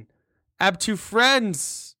again. I have 2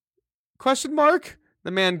 friends. Question mark? The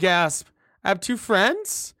man gasped. I have 2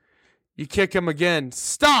 friends? You kick him again.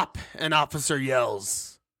 Stop! An officer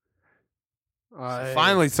yells.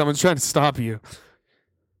 Finally, someone's trying to stop you.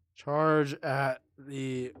 charge at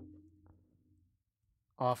the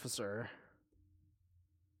officer,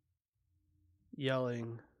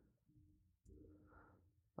 yelling,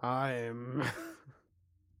 I'm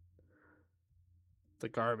the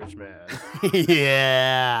garbage man.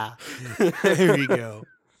 Yeah. There we go.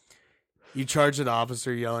 You charge an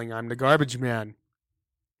officer yelling, "I'm the garbage man."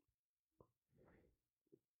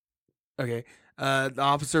 Okay. The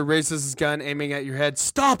officer raises his gun, aiming at your head.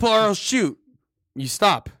 "Stop or I'll shoot." You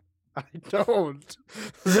stop. I don't.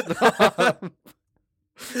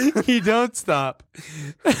 You don't stop.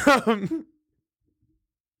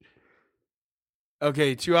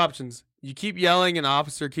 Okay, 2 options. You keep yelling, an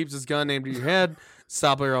officer keeps his gun aimed at your head.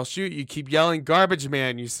 "Stop or I'll shoot." You keep yelling, "Garbage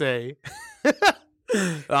man," you say.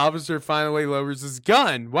 The officer finally lowers his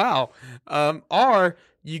gun. Wow. Or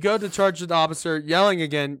you go to charge the officer, yelling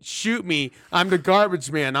again, "Shoot me. I'm the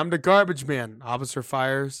garbage man. I'm the garbage man." Officer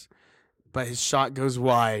fires, but his shot goes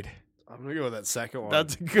wide. I'm going to go with that second one.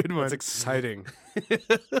 That's a good one. That's exciting.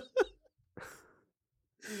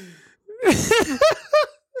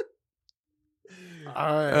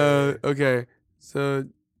 All right. Okay. So,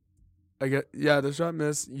 the shot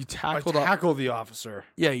missed. You tackled tackle the officer.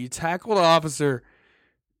 Yeah, you tackle the officer.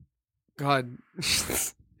 God.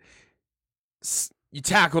 You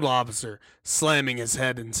tackle the officer, slamming his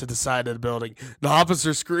head into the side of the building. The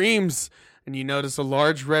officer screams, and you notice a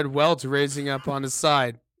large red welt raising up on his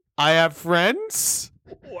side. "I have friends?"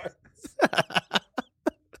 What?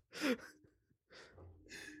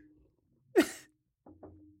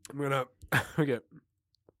 I'm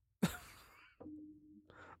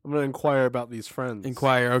gonna inquire about these friends.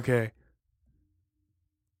 Inquire, okay.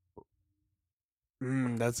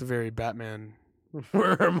 That's a very Batman.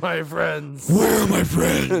 Where are my friends? Where are my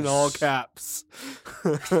friends? In all caps.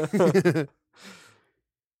 The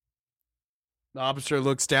officer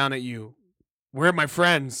looks down at you. "Where are my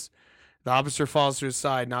friends?" The officer falls to his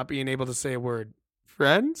side, not being able to say a word.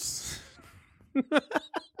 "Friends?"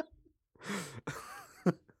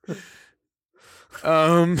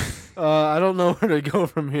 I don't know where to go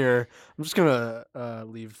from here. I'm just gonna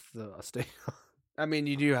leave the state. I mean,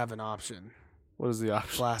 you do have an option. What is the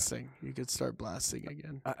option? Blasting. You could start blasting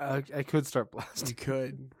again. I could start You blasting.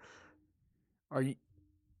 could. Are you?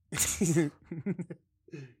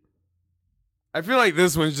 I feel like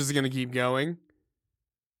this one's just gonna keep going.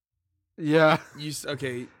 Yeah,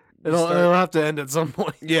 Okay. it'll have to end at some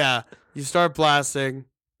point. Yeah, you start blasting.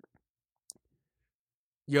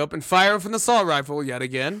 You open fire with an assault rifle yet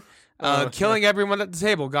again, killing everyone at the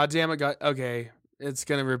table. God damn it! Okay, it's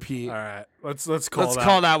gonna repeat. All right, let's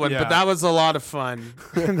call that one. Yeah. But that was a lot of fun.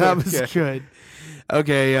 That was Okay. good.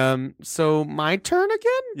 Okay, so my turn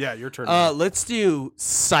again. Yeah, your turn. Let's do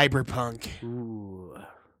Cyberpunk. Ooh,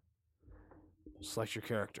 select your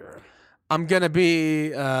character. I'm gonna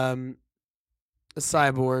be a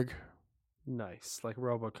cyborg. Nice, like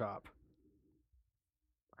RoboCop.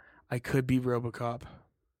 I could be RoboCop.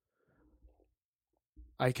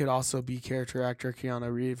 I could also be character actor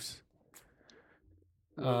Keanu Reeves.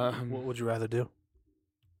 What would you rather do?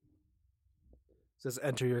 It says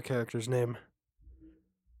enter your character's name.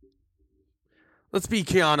 Let's be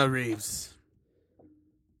Keanu Reeves.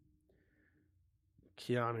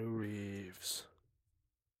 Keanu Reeves.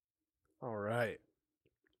 All right.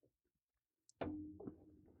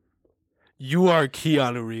 You are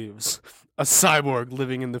Keanu Reeves, a cyborg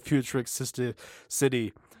living in the futuristic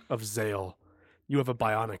city of Zale. You have a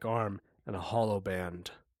bionic arm and a hollow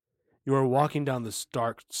band. You are walking down the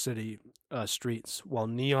dark city streets while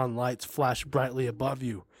neon lights flash brightly above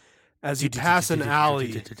you. As you pass an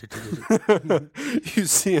alley, you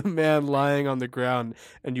see a man lying on the ground,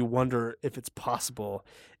 and you wonder if it's possible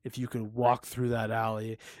if you can walk through that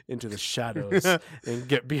alley into the shadows and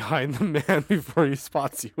get behind the man before he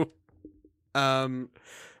spots you. Oh,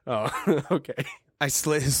 okay. I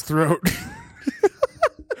slit his throat.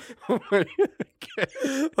 Okay.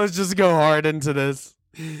 Let's just go hard into this.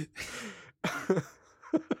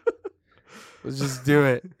 Let's just do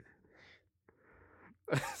it.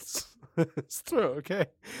 His throat, okay.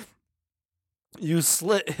 You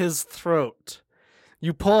slit his throat.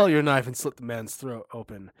 You pull out your knife and slit the man's throat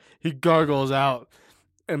open. He gargles out,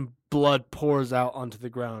 and blood pours out onto the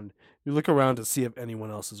ground. You look around to see if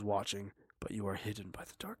anyone else is watching, but you are hidden by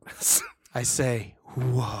the darkness. I say,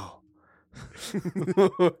 "Whoa."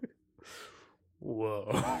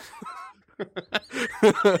 Whoa.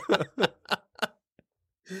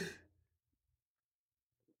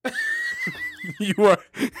 You are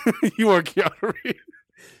Keanu Reeves.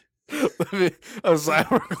 A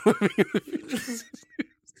cyborg living in the future.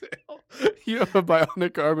 You have a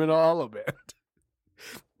bionic arm and a hollow band.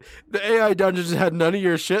 The AI dungeons had none of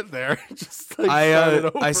your shit there. Just like started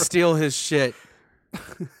over. I steal his shit.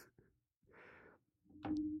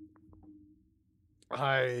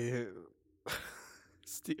 I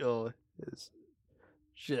steal his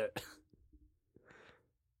shit.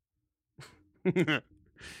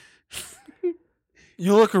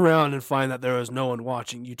 You look around and find that there is no one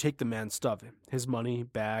watching. You take the man's stuff, his money,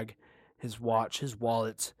 bag, his watch, his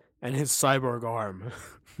wallet, and his cyborg arm.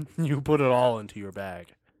 You put it all into your bag.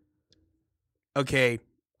 Okay,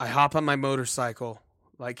 I hop on my motorcycle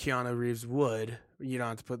like Keanu Reeves would. You don't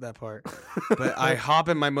have to put that part. But I hop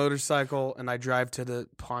in my motorcycle and I drive to the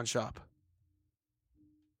pawn shop.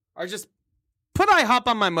 Or just I hop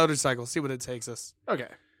on my motorcycle, see what it takes us. Okay.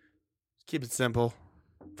 Keep it simple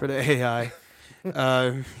for the AI.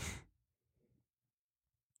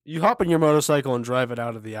 You hop on your motorcycle and drive it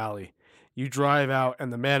out of the alley. You drive out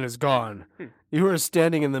and the man is gone. You are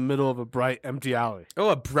standing in the middle of a bright, empty alley. Oh,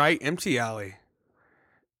 a bright, empty alley.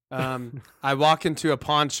 I walk into a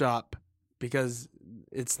pawn shop because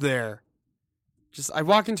it's there. I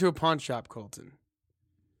walk into a pawn shop, Colton.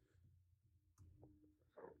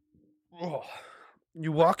 Oh.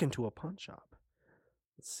 You walk into a pawn shop.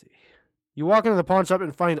 Let's see. You walk into the pawn shop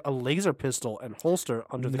and find a laser pistol and holster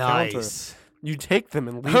under the counter. You take them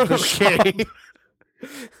and leave the shop.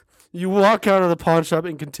 You walk out of the pawn shop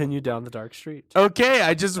and continue down the dark street. Okay,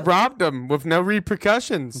 I just robbed them with no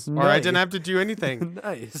repercussions. Nice. Or I didn't have to do anything.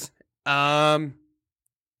 Nice. I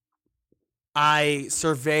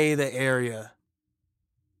survey the area.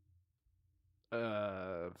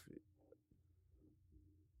 You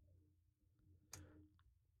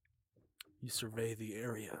survey the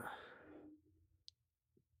area.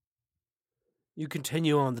 You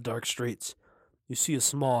continue on the dark streets. You see a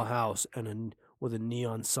small house with a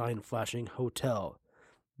neon sign flashing hotel.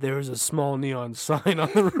 There is a small neon sign on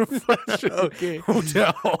the roof flashing Okay.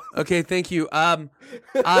 hotel. Okay, thank you. I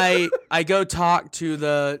go talk to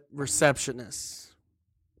the receptionist.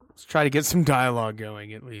 Let's try to get some dialogue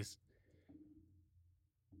going at least.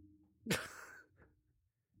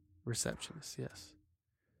 Receptionist, yes.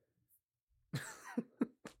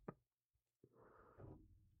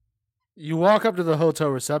 You walk up to the hotel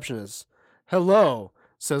receptionist. Hello,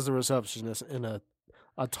 says the receptionist in a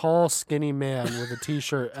tall, skinny man with a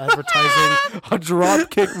T-shirt advertising a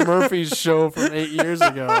Dropkick Murphys show from 8 years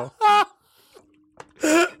ago.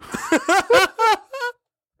 That's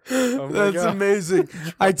God. amazing.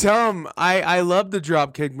 I tell him I love the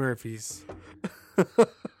Dropkick Murphys. A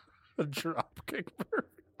Dropkick Murphys.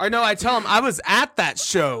 I know. I tell him I was at that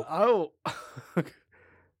show. Oh.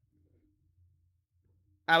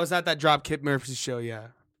 I was at that Dropkick Murphys show. Yeah,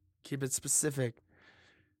 keep it specific.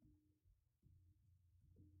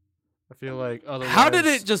 I feel like otherwise... How did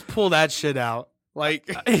it just pull that shit out? Like,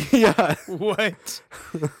 yeah. what?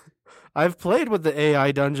 I've played with the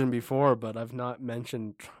AI dungeon before, but I've not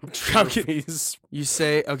mentioned Dropkick. Murphys. You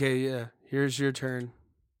say, okay, yeah. Here's your turn.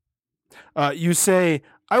 You say,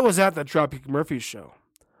 I was at that Dropkick Murphys show.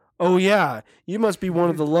 Oh, yeah. You must be one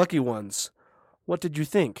of the lucky ones. What did you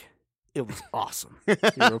think? It was awesome. You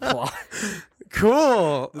reply.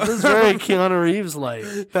 Cool. This is very Keanu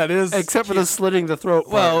Reeves-like. That is. Except for the slitting the throat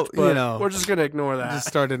part. Well, but you know. we're just going to ignore that. Just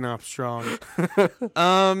starting off strong.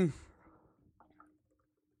 Pouring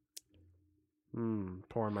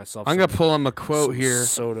myself I'm going to pull him a quote here.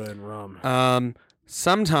 Soda and rum.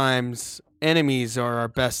 Sometimes enemies are our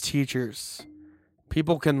best teachers.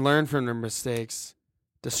 People can learn from their mistakes.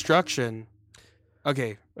 Destruction.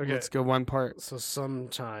 Okay, let's go one part. So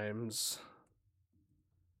sometimes...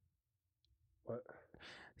 What?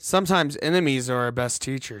 Sometimes enemies are our best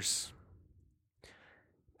teachers.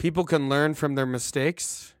 People can learn from their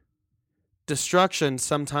mistakes. Destruction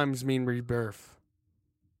sometimes means rebirth.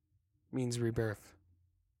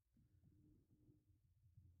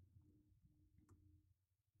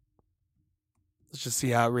 Let's just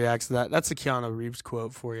see how it reacts to that. That's a Keanu Reeves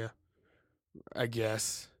quote for you, I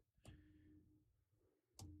guess.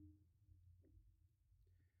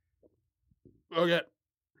 Okay.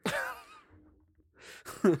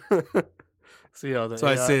 See how the So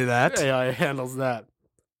AI, I say that. AI handles that.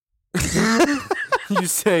 You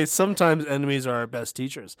say, sometimes enemies are our best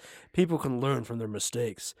teachers. People can learn from their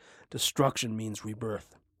mistakes. Destruction means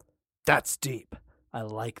rebirth. That's deep. I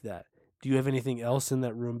like that. Do you have anything else in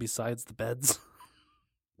that room besides the beds?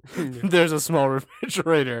 There's a small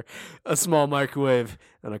refrigerator, a small microwave,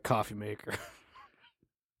 and a coffee maker.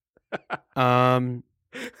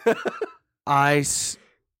 I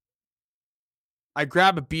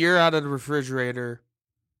grab a beer out of the refrigerator.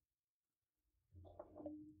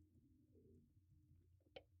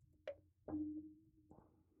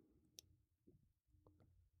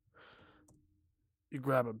 You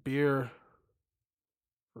grab a beer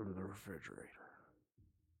from the refrigerator.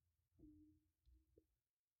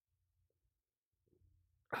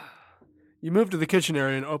 You move to the kitchen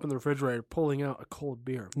area and open the refrigerator, pulling out a cold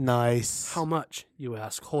beer. Nice. How much? You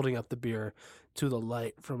ask, holding up the beer to the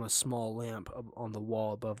light from a small lamp on the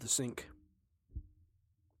wall above the sink.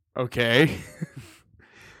 Okay.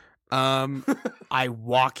 I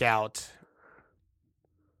walk out.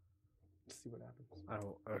 Let's see what happens.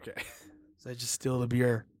 Oh, okay. So I just steal the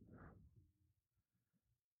beer.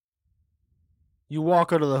 You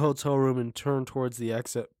walk out of the hotel room and turn towards the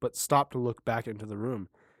exit, but stop to look back into the room.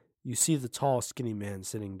 You see the tall, skinny man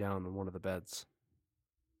sitting down on one of the beds.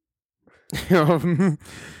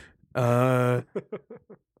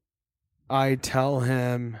 I tell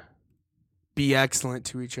him, be excellent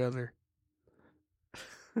to each other.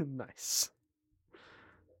 Nice.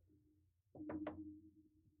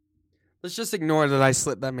 Let's just ignore that I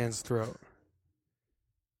slit that man's throat.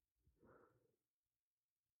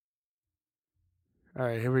 All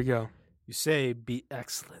right, here we go. You say, be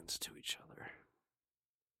excellent to each other.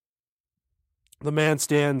 The man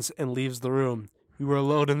stands and leaves the room. You were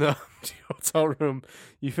alone in the hotel room.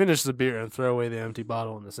 You finish the beer and throw away the empty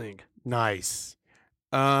bottle in the sink. Nice.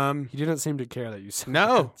 He didn't seem to care that you said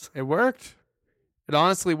No, that. it worked. It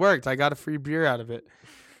honestly worked. I got a free beer out of it.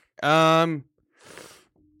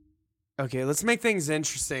 Okay, let's make things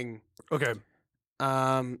interesting. Okay.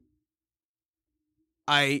 I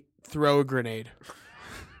throw a grenade.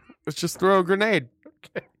 Let's just throw a grenade.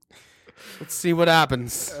 Okay. Let's see what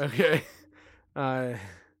happens. Okay.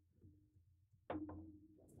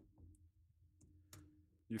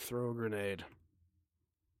 You throw a grenade.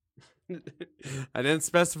 I didn't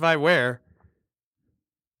specify where.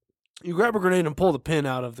 You grab a grenade and pull the pin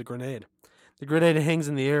out of the grenade. The grenade hangs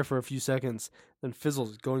in the air for a few seconds, then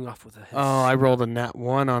fizzles, going off with a hiss. Oh, I rolled a nat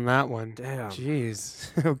 1 on that one. Damn.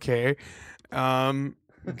 Jeez. Okay.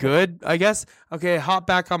 Good, I guess. Okay, hop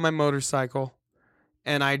back on my motorcycle,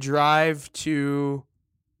 and I drive to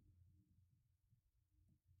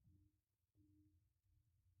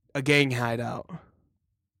a gang hideout.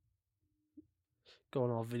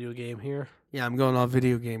 Going all video game here. Yeah, I'm going all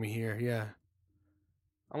video gaming here. Yeah.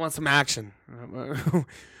 I want some action.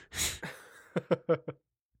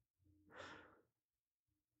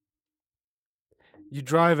 You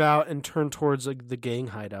drive out and turn towards the gang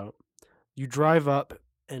hideout. You drive up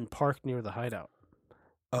and park near the hideout.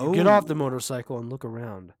 You get off the motorcycle and look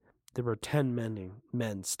around. There were 10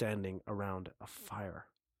 men standing around a fire.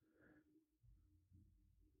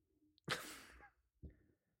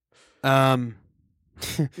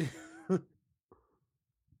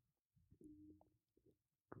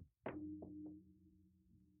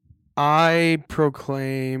 I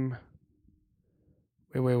proclaim.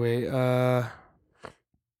 Wait.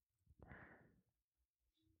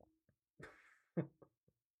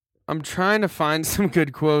 I'm trying to find some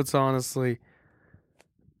good quotes, honestly.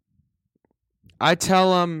 I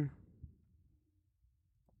tell them.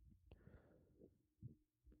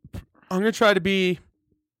 I'm going to try to be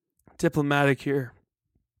diplomatic here.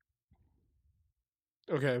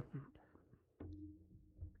 Okay.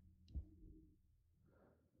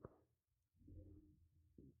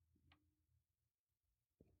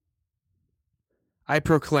 I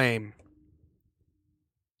proclaim.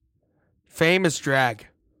 Fame is drag.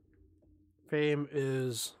 Fame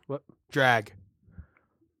is what? Drag.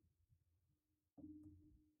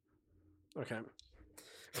 Okay.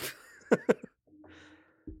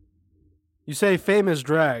 You say fame is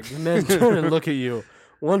drag. The men turn and look at you.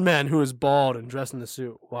 One man who is bald and dressed in a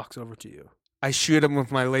suit walks over to you. I shoot him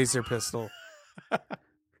with my laser pistol.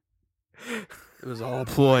 It was all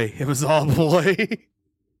ploy. It was all ploy.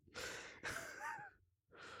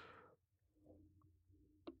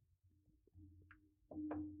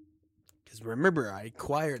 Because remember, I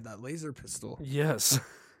acquired that laser pistol. Yes.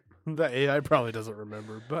 The AI probably doesn't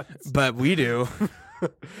remember, But we do.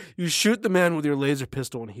 You shoot the man with your laser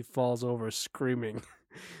pistol and he falls over screaming.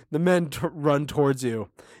 The men run towards you.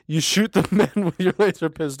 You shoot the men with your laser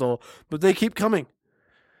pistol, but they keep coming.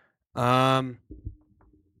 I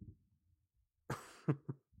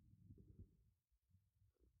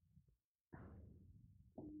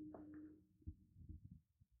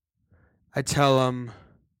tell them,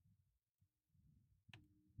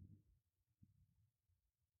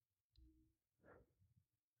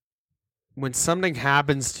 when something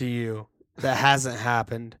happens to you that hasn't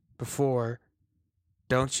happened before,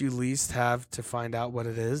 don't you least have to find out what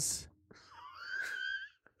it is?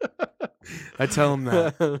 I tell them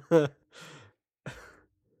that.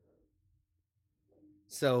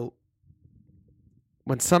 So,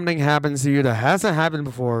 when something happens to you that hasn't happened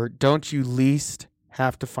before, don't you least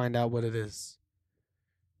have to find out what it is?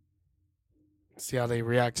 See how they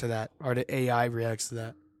react to that, or the AI reacts to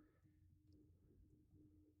that.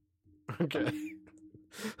 Okay.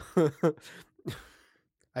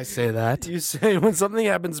 I say that. You say when something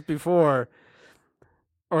happens before,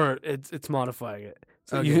 or it's modifying it.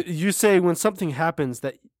 So Okay. you say when something happens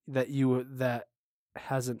that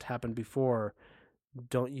hasn't happened before,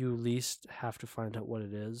 don't you at least have to find out what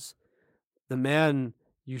it is? The man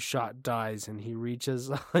you shot dies, and he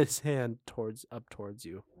reaches his hand towards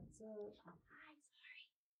you.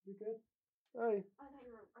 You good? Hi. Are you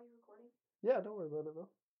recording? Yeah, don't worry about it though.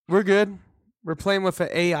 We're good. We're playing with an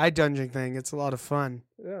AI dungeon thing. It's a lot of fun.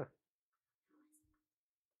 Yeah.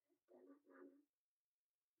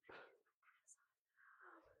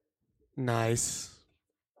 Nice.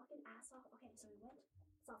 Fucking asshole. Okay, so we went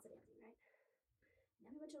salsa dancing, right? And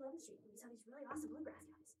then we went to 11th Street and we saw these really awesome bluegrass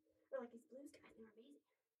guys. They're like these blues guys. They were amazing.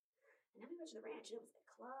 And then we went to the ranch and it was the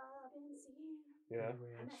club and scene. Yeah.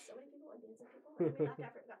 I met so many people and dancing people. And we left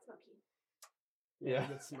after it got smoky. Yeah.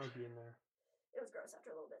 Get smoky in there. It was gross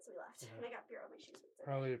after a little bit, so we left. And I got beer on my shoes. But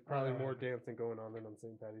Probably more dancing going on than on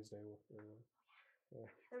St. Patty's Day.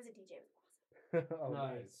 there was a DJ. It was awesome. Oh,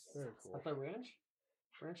 Nice. Very cool. At the ranch?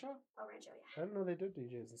 Rancho? Oh, Rancho, yeah. I didn't know they did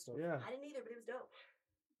DJs and stuff. Yeah. I didn't either, but it was dope.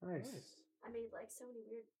 Nice. I made like so many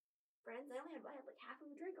weird friends. I had like half of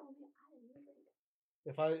a drink only. I didn't even drink.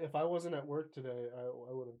 If I wasn't at work today, I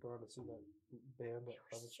would have gone to see that band They at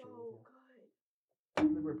were 11th Street. so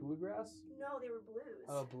good. They were bluegrass? No, they were blues.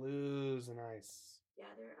 Oh, blues. Nice. Yeah,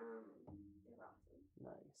 they're awesome.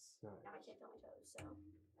 Nice. Now I can't feel my toes, so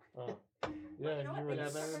Oh. Yeah, you know you what? were.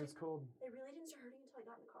 Yeah, They- man, it was cold. they really didn't start hurting until I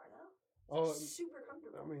got in the car, though. Oh, Super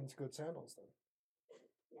comfortable. that means good sandals then.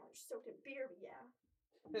 Yeah, they're soaked in beer, but yeah.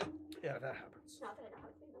 Yeah, that happens. Not that I know how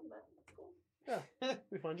to clean them, but it's cool. Yeah,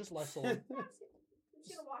 be fine. Just Lysol. 'em. Yeah, I'm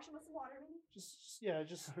just gonna wash them with some water, maybe.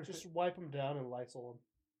 just wipe them down and Lysol them.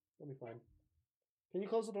 That'll be fine. Can you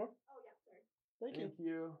close the door? Oh yeah, sorry. Thank you. Thank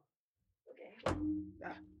you. Okay.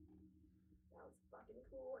 Ah. That was fucking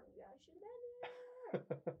cool, and you guys should have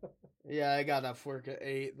been there. Yeah, I got off work at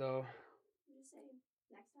 8, though. I'm just saying,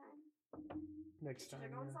 next time. Next They're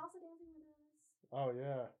time. going Yeah. salsa dancing with us. Oh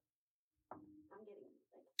yeah. I'm getting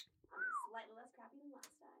I'm slightly less crappy than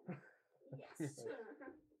last time. Yes.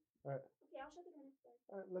 Alright. Okay, I'll shut the door.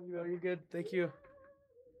 All right, love you. Oh, Baby. you're good. Thank you.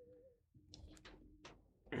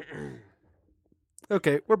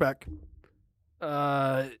 Okay, we're back.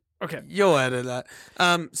 Okay. You'll edit that.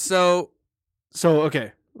 So So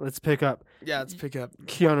okay, let's pick up. yeah, let's pick up.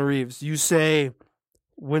 Keanu Reeves, you say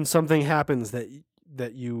when something happens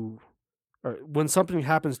or when something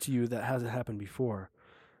happens to you that hasn't happened before,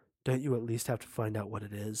 don't you at least have to find out what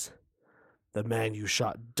it is? The man you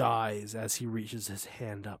shot dies as he reaches his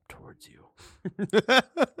hand up towards you.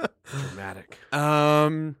 Dramatic.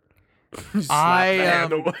 You slap I, the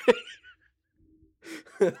hand away.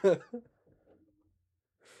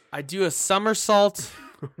 I do a somersault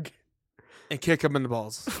Okay. and kick him in the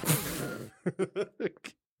balls.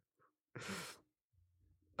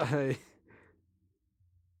 I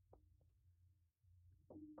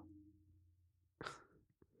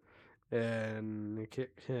and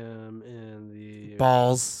kick him in the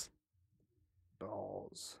Balls.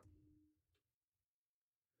 balls.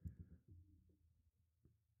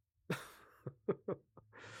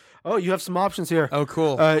 Oh, you have some options here. Oh,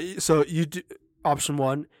 cool. So you do option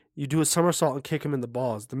 1, you do a somersault and kick him in the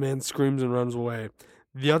balls. The man screams and runs away.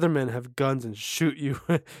 The other men have guns and shoot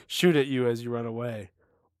at you as you run away.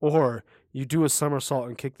 Or you do a somersault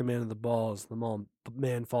and kick the man in the balls. The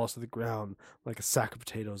man falls to the ground like a sack of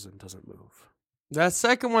potatoes and doesn't move. That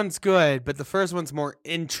second one's good, but the first one's more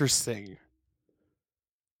interesting.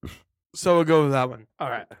 So we'll go with that one. All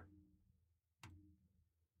right.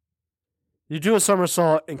 You do a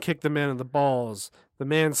somersault and kick the man in the balls. The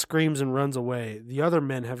man screams and runs away. The other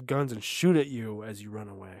men have guns and shoot at you as you run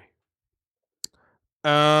away.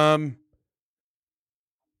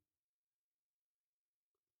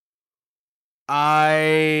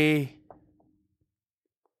 I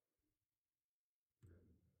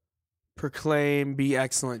proclaim be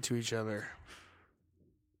excellent to each other.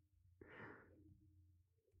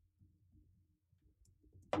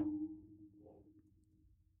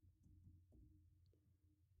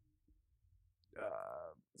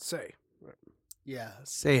 Say. Yeah,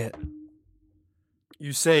 say it.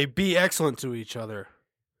 You say, be excellent to each other.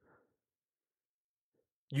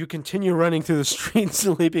 You continue running through the streets,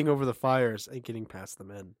 leaping over the fires, and getting past the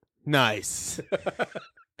men. Nice.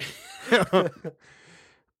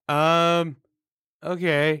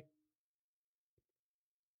 Okay.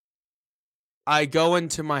 I go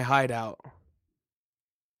into my hideout.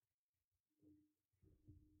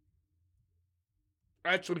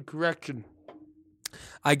 Actually, correction.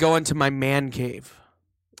 I go into my man cave.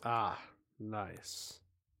 Ah, nice.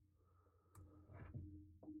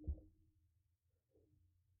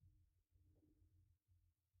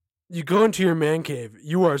 You go into your man cave.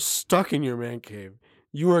 You are stuck in your man cave.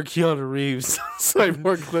 You are Keanu Reeves,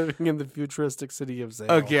 cyborg living in the futuristic city of Zale.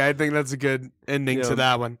 Okay, I think that's a good ending to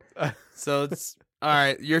that one. So it's all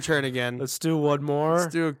right. Your turn again. Let's do one more.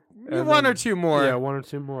 Let's do And one then- or two more. Yeah, one or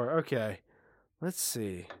two more. Okay. Let's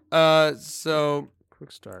see. So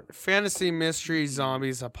Quick start. fantasy, mystery,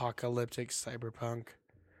 zombies, apocalyptic, cyberpunk.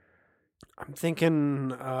 I'm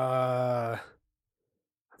thinking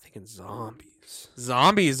zombies.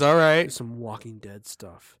 Zombies. All right. Some Walking Dead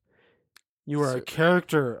stuff. You are a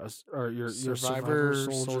character, or you're Survivor,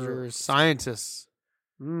 soldier, scientist.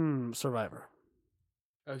 Survivor.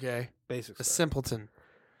 Okay. Basic A stuff. simpleton.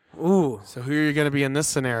 Ooh, So who are you going to be in this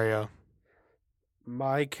scenario?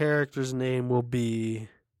 my character's name will be.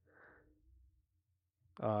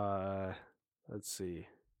 Let's see.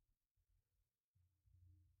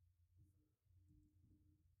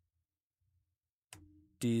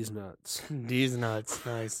 D's nuts. D's nuts.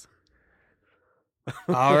 Nice.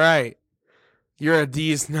 All right. You're a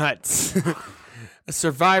D's nuts. A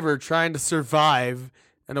survivor trying to survive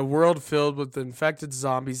in a world filled with infected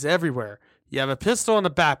zombies everywhere. You have a pistol and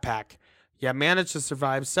a backpack. You have managed to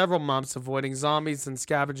survive several months avoiding zombies and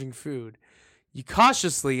scavenging food. You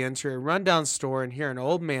cautiously enter a rundown store and hear an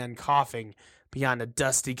old man coughing behind a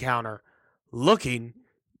dusty counter. Looking,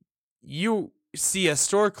 you see a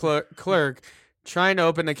store clerk trying to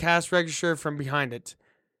open a cash register from behind it,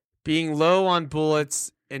 being low on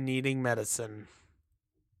bullets and needing medicine.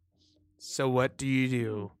 So what do you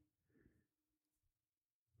do?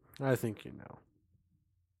 I think you know.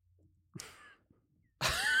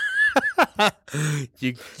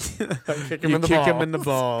 You kick him in the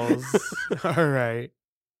balls. All right.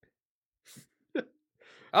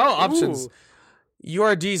 Oh, options. Ooh. You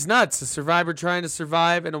are D's nuts, a survivor trying to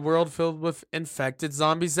survive in a world filled with infected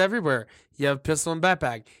zombies everywhere. You have a pistol and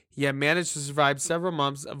backpack. You have managed to survive several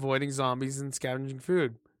months avoiding zombies and scavenging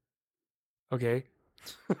food. Okay.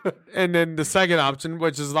 And then the second option,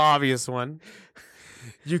 which is the obvious one.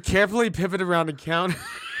 You carefully pivot around a counter.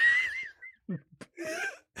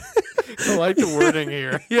 I like the wording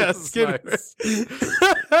here. Yes, That's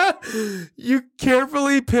nice. You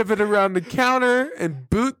carefully pivot around the counter and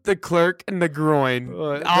boot the clerk in the groin.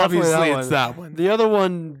 Definitely Obviously, it's that one. The other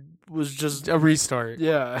one was just A restart.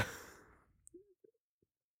 yeah.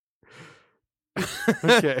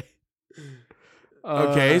 Okay.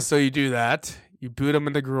 Okay, so you do that. You boot him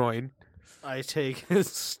in the groin. I take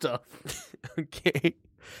his stuff. Okay.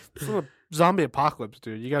 It's a zombie apocalypse,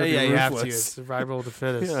 dude. You gotta be Yeah, you have to. It's ruthless. survival of the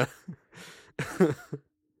fittest. Yeah.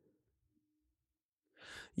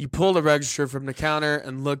 You pull the register from the counter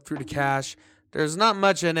and look through the cash. There's not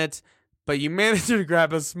much in it, but you manage to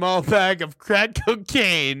grab a small bag of crack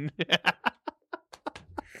cocaine.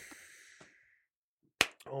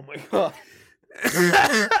 Oh my god.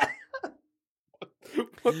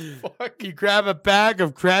 What the fuck? You grab a bag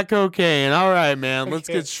of crack cocaine. All right, man. Let's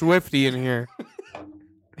Okay. get swifty in here.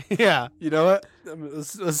 Yeah. You know what?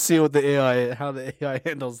 Let's see what how the AI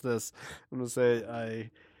handles this. I'm gonna say I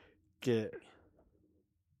get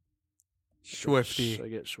Swifty. I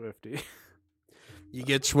get swifty. You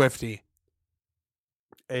get swifty.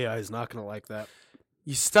 AI is not gonna like that.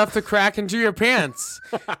 You stuff the crack into your pants.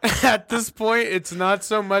 At this point, it's not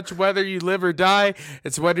so much whether you live or die,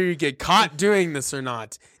 it's whether you get caught doing this or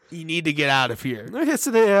not. You need to get out of here. I guess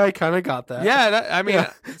the AI kind of got that. Yeah, I mean,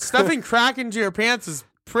 Yeah. stuffing crack into your pants is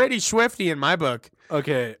pretty swifty in my book.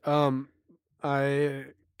 Okay. I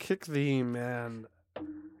kick the man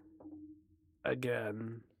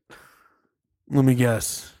again. Let me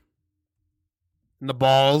guess. In the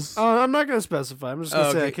balls. I'm not gonna specify. I'm just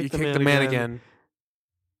gonna say I you kick kick the man again.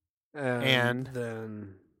 and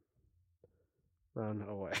then run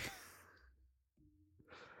away.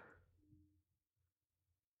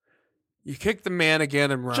 You kick the man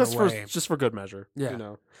again and run away. just for good measure. Yeah. You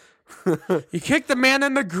know. You kick the man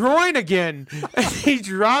in the groin again, and he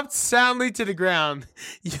drops soundly to the ground.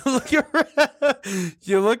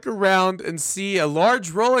 You look around and see a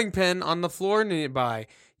large rolling pin on the floor nearby.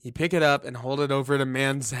 You pick it up and hold it over the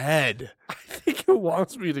man's head. I think it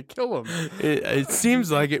wants me to kill him. It seems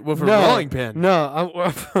like it with a No, rolling pin.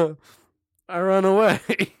 No, I run away.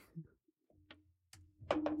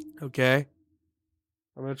 Okay.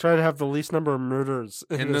 I'm gonna try to have the least number of murders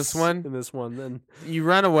In this one? In this one, then You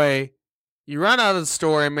run away. You run out of the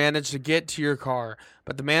store and manage to get to your car,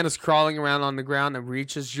 but the man is crawling around on the ground and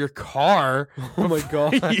reaches your car. oh my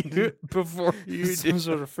god, Before you he's do. some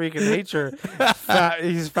sort of freak of nature.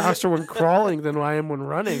 He's faster when crawling than I am when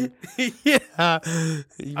running. Yeah.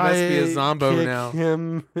 You must be a zombo kick now.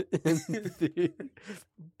 him in the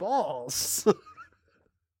balls.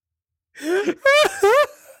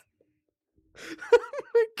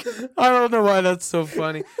 I don't know why that's so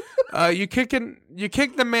funny. You kick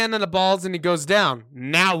the man in the balls and he goes down.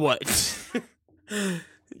 Now what?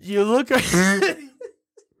 You look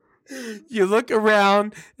you look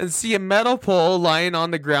around and see a metal pole lying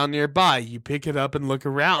on the ground nearby. You pick it up and look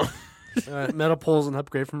around. Metal pole's an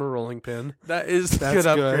upgrade from a rolling pin. That's That's good good.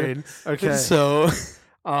 upgrade. Okay. So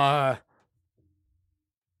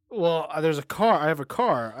well, there's a car. I have a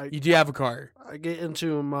car. you do have a car. I get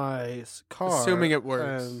into my car. Assuming it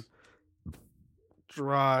works. And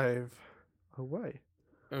drive away.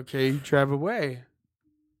 Okay, you drive away.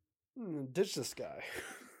 Ditch this guy.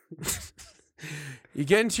 You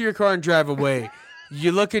get into your car and drive away.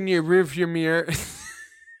 You look in your rearview mirror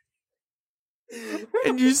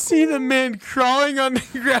and you see the man crawling on the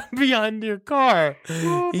ground behind your car.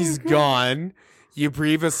 He's gone. You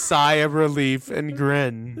breathe a sigh of relief and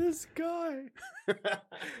grin. This guy.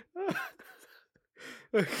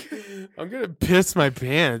 Okay. I'm gonna piss my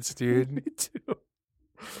pants, dude. Me too.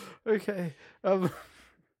 Okay.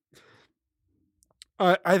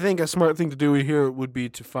 I think a smart thing to do here would be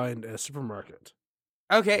to find a supermarket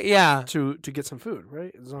Okay, yeah. to get some food,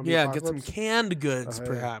 right? Zombie Yeah, get some apocalypse. canned goods, Yeah.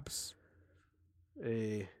 perhaps.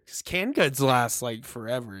 A Because canned goods last, like,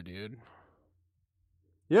 forever, dude.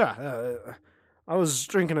 yeah. I was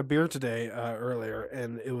drinking a beer today earlier,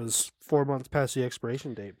 and it was 4 months past the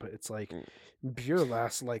expiration date. But it's like beer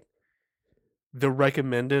lasts like the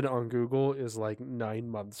recommended on Google is like 9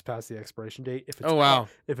 months past the expiration date. If it's Oh, wow.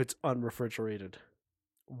 if it's unrefrigerated.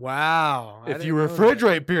 Wow. I If didn't you know that.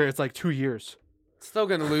 refrigerate beer, it's like 2 years. It's still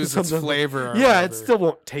going to lose its Something- flavor. or Yeah, whatever. it still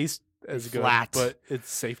won't taste as good, Flat. but it's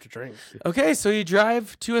safe to drink. Okay, so you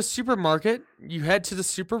drive to a supermarket, you head to the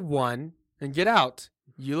Super One, and get out.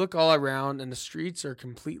 You look all around, and the streets are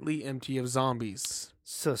completely empty of zombies.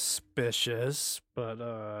 Suspicious, but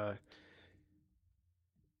I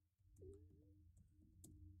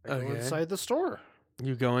go Okay. inside the store.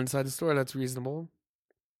 You go inside the store, that's reasonable.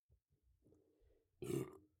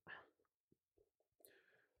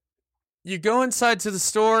 You go inside to the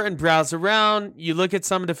store and browse around. You look at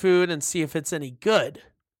some of the food and see if it's any good.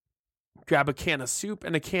 Grab a can of soup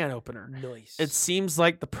and a can opener. Nice. It seems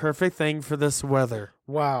like the perfect thing for this weather.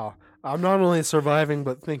 Wow. I'm not only surviving,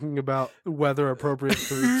 but thinking about weather appropriate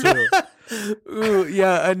food too. Ooh,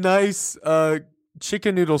 yeah, a nice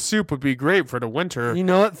chicken noodle soup would be great for the winter. You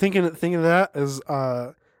know what? Thinking of that is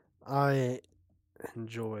I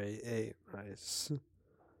enjoy a nice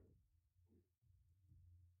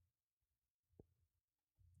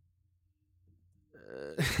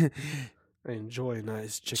I enjoy a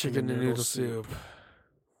nice chicken, and noodle soup.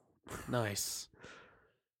 Nice.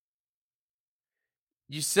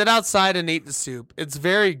 You sit outside and eat the soup. It's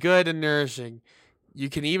very good and nourishing. You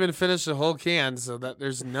can even finish the whole can so that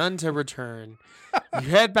there's none to return. You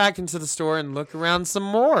head back into the store and look around some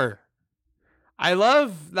more. I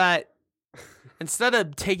love that instead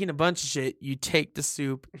of taking a bunch of shit, you take the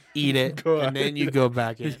soup, eat it, Go and then you go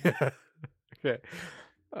back in. Yeah.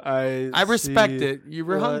 Okay. I respect see it. You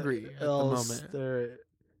were what hungry at the else moment. there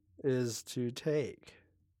is to take.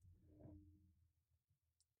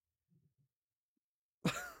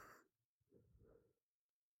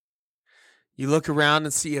 You look around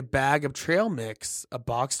and see a bag of trail mix, a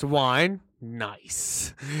boxed wine,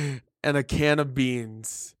 nice, and a can of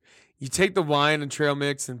beans. You take the wine and trail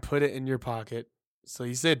mix and put it in your pocket. So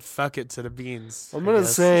you said fuck it to the beans. I'm I gonna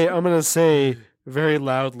guess. say very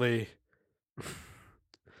loudly.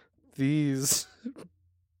 These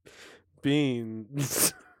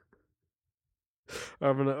beans.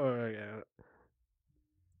 I'm gonna. Oh yeah.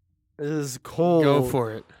 It is cold. Go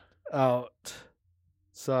for it. Outside.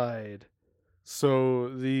 So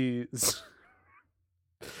these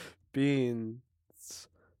beans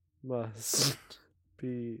must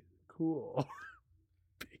be cool.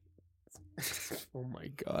 Oh my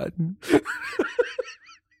god.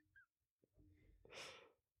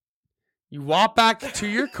 You walk back to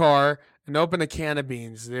your car and open a can of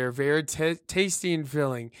beans. They're very tasty and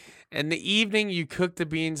filling. In the evening, you cook the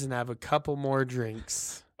beans and have a couple more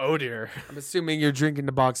drinks. Oh dear. I'm assuming you're drinking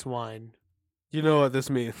the box wine. You know what this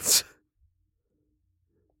means.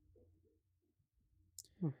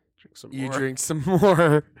 Drink some You more. drink some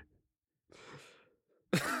more.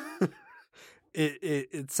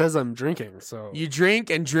 It says I'm drinking, so You drink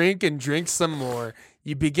and drink and drink some more.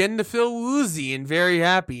 You begin to feel woozy and very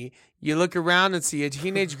happy. You look around and see a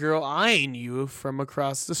teenage girl eyeing you from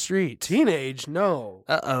across the street. teenage. No.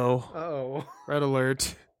 Uh-oh. Oh. Red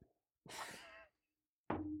alert.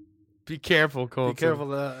 Be careful, Colton. Be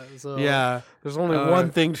careful of that. So Yeah. there's only Uh,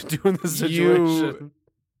 one thing to do in this you- situation.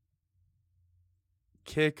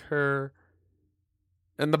 Kick her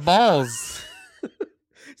in the balls.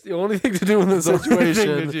 It's the only thing to do in this It's the only thing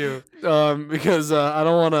situation. to do. Because I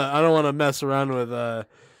don't want to mess around with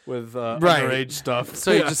Right. underage stuff.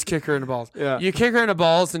 So you just kick her in the balls. Yeah. You kick her in the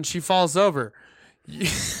balls and she falls over.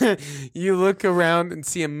 You look around and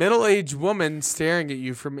see a middle-aged woman staring at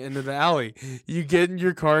you from the end of the alley. You get in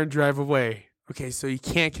your car and drive away. Okay, so you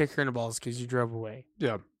can't kick her in the balls because you drove away.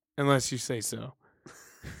 Yeah. Unless you say so.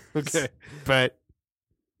 Okay. But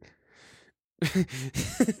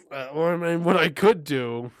Or I mean, what I could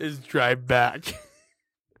do. is drive back.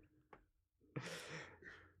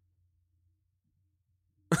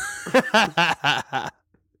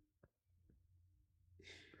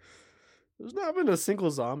 There's not been a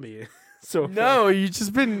single zombie. So No, you've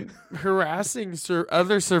just been harassing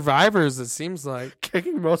other survivors, it seems like.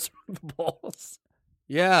 kicking most of the balls.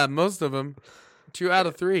 Yeah, most of them. 2 out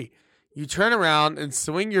of 3. You turn around and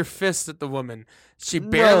swing your fist at the woman. She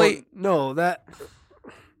barely. No, that.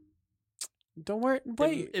 Don't worry.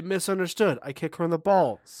 Wait. It misunderstood. I kick her in the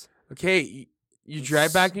balls. Okay, you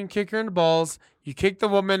drive back and kick her in the balls. You kick the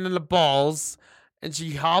woman in the balls, and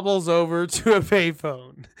she hobbles over to a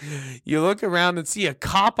payphone. You look around and see a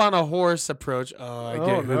cop on a horse approach. Oh, I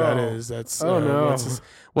get who that is. That's no.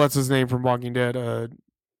 what's his name from Walking Dead?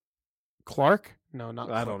 Clark? No,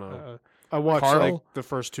 not. I don't Clark. know. I watched Carl? like the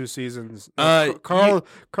first 2 seasons.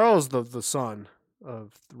 Carl's the son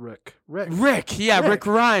of Rick. Rick. Yeah, Rick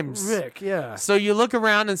Rhymes. Rick, yeah. So you look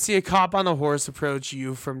around and see a cop on a horse approach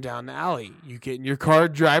you from down the alley. You get in your car,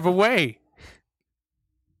 drive away.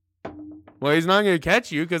 Well, he's not going to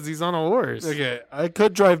catch you because he's on a horse. Okay, I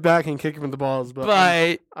could drive back and kick him in the balls, but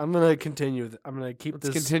I'm gonna continue. I'm gonna keep let's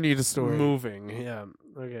this continue the story. moving. Yeah.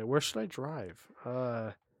 Okay, where should I drive?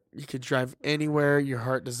 You could drive anywhere your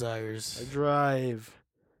heart desires. I drive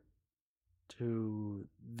to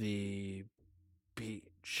the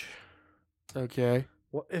beach. Okay.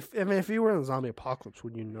 Well, if you were in a zombie apocalypse,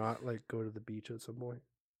 would you not like go to the beach at some point?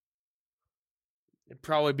 It'd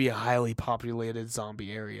probably be a highly populated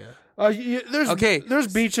zombie area.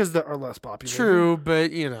 There's beaches that are less popular. True,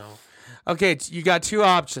 but you know. Okay, you got 2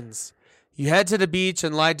 options. You head to the beach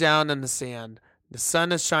and lie down in the sand. The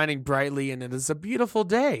sun is shining brightly and it is a beautiful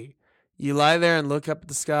day. You lie there and look up at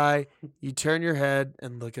the sky. You turn your head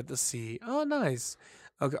and look at the sea. Oh, nice.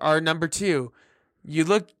 Okay, or number 2,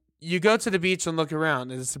 you go to the beach and look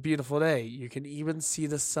around, and it's a beautiful day. You can even see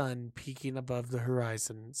the sun peeking above the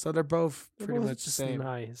horizon. So they're both pretty much the same.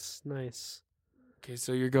 Nice. Okay,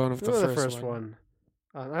 so you're going with the Go first, one.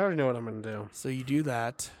 I already know what I'm gonna do. So you do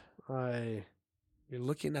that. I You're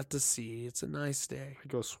looking at the sea. It's a nice day.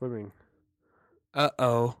 go swimming.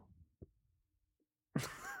 Uh-oh.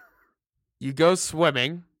 You go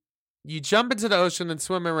swimming. You jump into the ocean and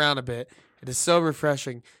swim around a bit. It is so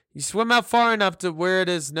refreshing. You swim out far enough to where it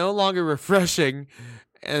is no longer refreshing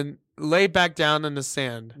and lay back down in the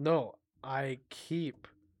sand. No, I keep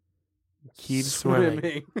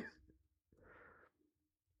swimming.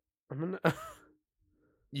 I'm gonna.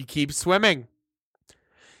 You keep swimming.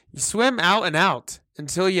 You swim out and out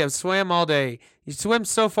until you have swam all day. You swim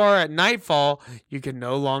so far at nightfall, you can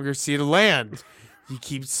no longer see the land. You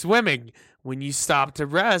keep swimming. When you stop to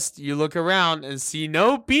rest, you look around and see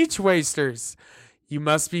no beach wasters. You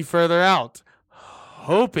must be further out.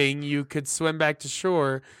 Hoping you could swim back to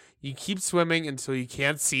shore, you keep swimming until you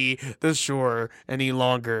can't see the shore any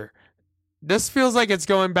longer. This feels like it's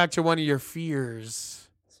going back to one of your fears.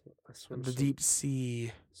 I swim The deep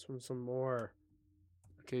sea. Swim some more.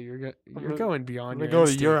 Okay, you're gonna- going beyond I'm your gonna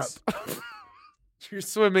go to Europe. instincts. You're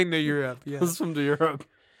swimming to Europe. Yeah. Let's swim to Europe.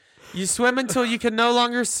 You swim until you can no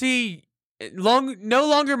longer see, no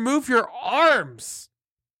longer move your arms.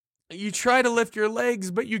 You try to lift your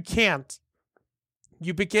legs, but you can't.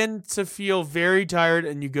 You begin to feel very tired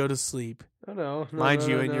and you go to sleep. Oh no. Mind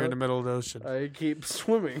you, and you're in the middle of the ocean. I keep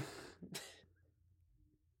swimming.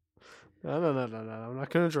 No. I'm not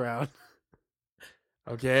gonna drown.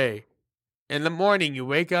 Okay. In the morning, you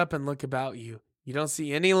wake up and look about you. You don't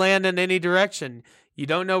see any land in any direction. You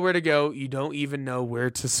don't know where to go. You don't even know where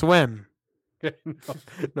to swim.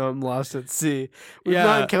 No, I'm lost at sea. We've Yeah.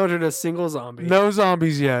 not encountered a single zombie No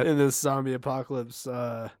zombies yet. in this zombie apocalypse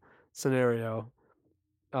scenario.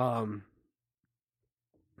 You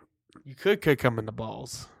could kick them in the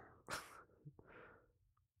balls.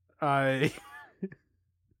 I'm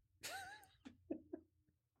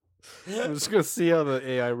just gonna see how the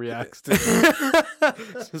AI reacts to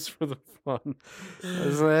it, just for the fun.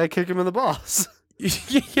 I kick him in the balls. You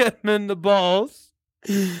get him in the balls.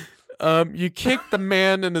 You kick the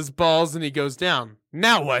man in his balls and he goes down.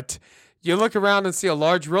 Now what? You look around and see a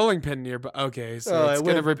large rolling pin nearby. Okay, so it's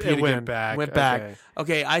going to repeat again. Went back. Went back. Okay.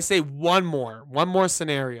 Okay, I say one more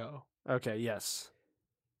scenario. Okay, yes.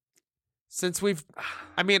 Since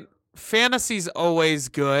fantasy's always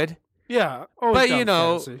good, Yeah, but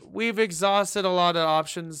we've exhausted a lot of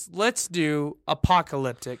options. Let's do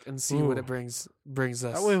apocalyptic and see what Ooh. it brings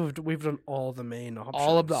us. That way we've done all the main options.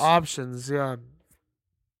 All of the options, yeah.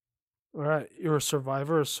 All right, you're a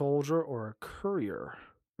survivor, a soldier, or a courier.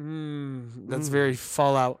 That's very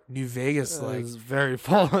Fallout New Vegas like. It's very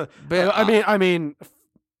Fallout. But I mean,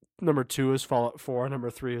 number 2 is Fallout 4. Number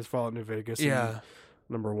 3 is Fallout New Vegas. And yeah.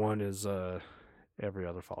 number 1 is every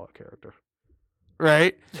other Fallout character.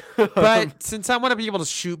 Right. But since I want to be able to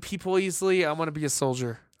shoot people easily, I want to be a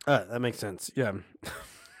soldier. That makes sense. Yeah.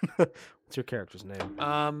 What's your character's name?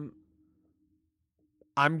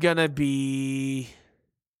 I'm gonna be.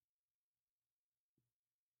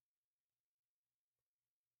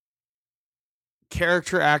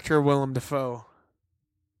 Character actor Willem Dafoe.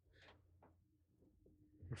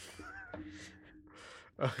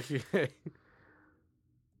 Okay.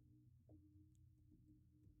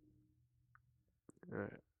 All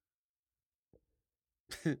right.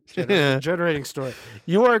 Generating story.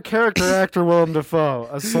 You are character actor Willem Dafoe,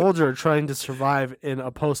 a soldier trying to survive in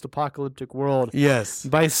a post-apocalyptic world Yes.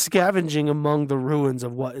 by scavenging among the ruins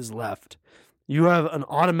of what is left. You have an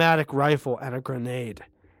automatic rifle and a grenade.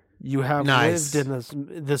 You have Nice. lived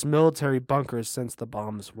in this military bunker since the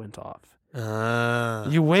bombs went off.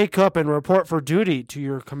 You You wake up and report for duty to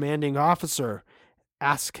your commanding officer.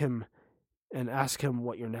 Ask him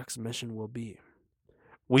what your next mission will be.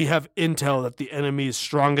 We have intel that the enemy's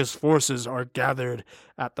strongest forces are gathered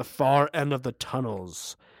at the far end of the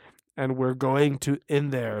tunnels, and we're going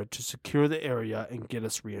in there to secure the area and get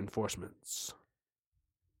us reinforcements.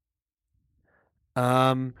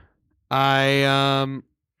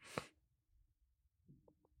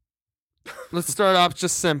 Let's start off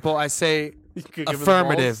just simple. I say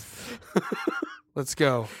affirmative. Let's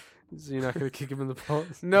go. So you're not going to kick him in the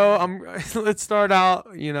balls? No, let's start out,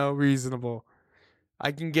 reasonable.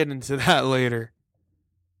 I can get into that later.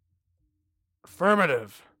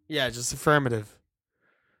 Affirmative. Yeah, just affirmative.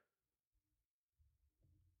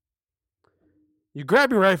 You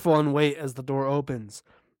grab your rifle and wait as the door opens.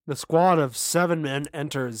 The squad of 7 men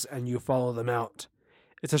enters and you follow them out.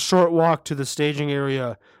 It's a short walk to the staging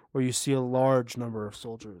area where you see a large number of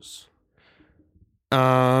soldiers.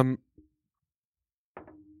 I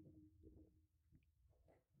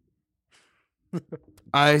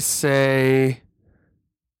say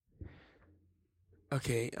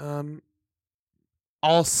okay,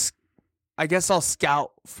 I guess I'll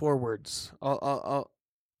scout forwards. I'll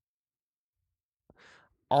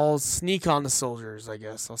sneak on the soldiers, I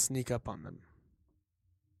guess. I'll sneak up on them.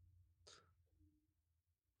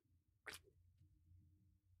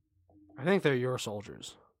 I think they're your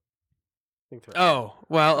soldiers. Oh,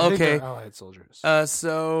 well, I think okay. they're Allied soldiers.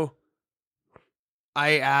 So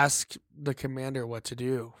I ask the commander what to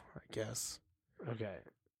do, I guess. Okay.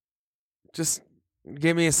 Just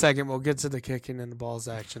give me a second. We'll get to the kicking and the balls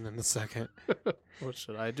action in a second. What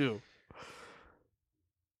should I do?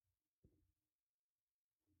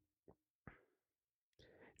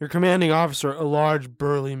 Your commanding officer, a large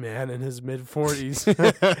burly man in his mid-40s,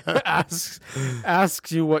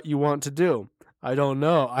 asks you what you want to do. I don't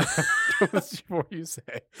know. I before you say.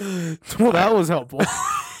 Well, that was helpful.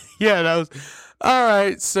 Yeah, that was all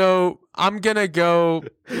right. So I'm gonna go.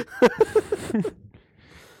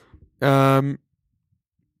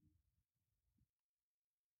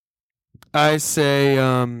 I say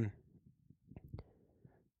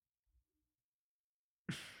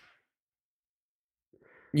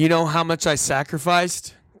you know how much I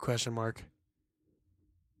sacrificed? Question mark.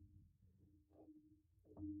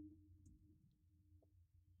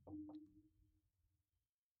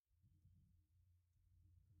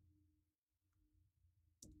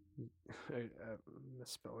 I'm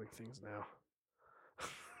misspelling things now.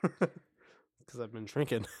 Because I've been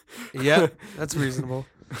drinking. Yeah, that's reasonable.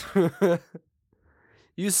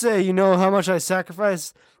 You say, you know how much I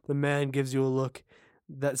sacrifice? The man gives you a look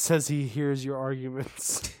that says he hears your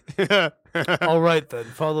arguments. All right, then,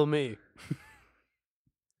 follow me.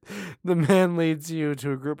 The man leads you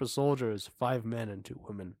to a group of soldiers, 5 men and 2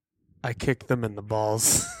 women. I kick them in the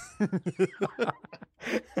balls.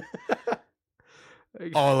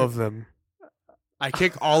 All of them. I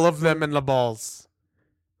kick all of them in the balls.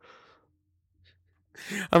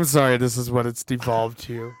 I'm sorry, this is what it's devolved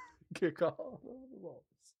to. Kick all of the balls.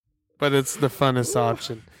 But it's the funnest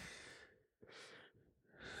option.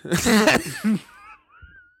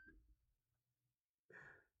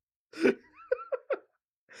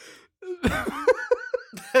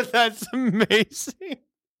 That's amazing.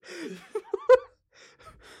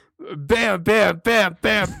 Bam, bam, bam,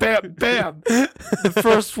 bam, bam, bam. The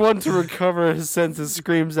first one to recover his senses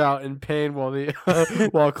screams out in pain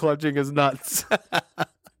while clutching his nuts.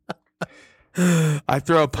 I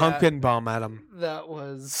throw a pumpkin bomb at him. That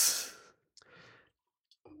was...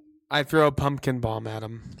 I throw a pumpkin bomb at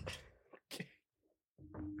him.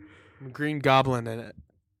 Green Goblin in it.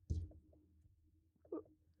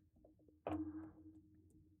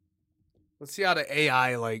 Let's see how the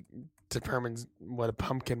AI like determines what a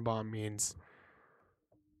pumpkin bomb means.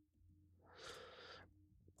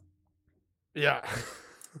 Yeah.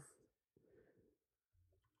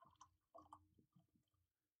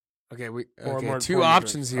 Okay, we Or okay, more two important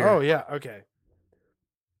options drinks. here. Oh, yeah, okay.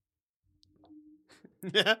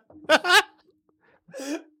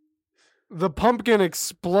 The pumpkin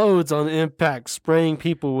explodes on impact, spraying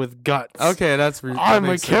people with guts. Okay, that's I'm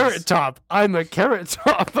a carrot top. I'm a carrot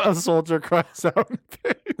top. A soldier cries out in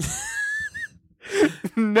pain.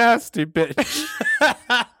 Nasty bitch.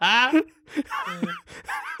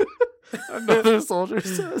 Another soldier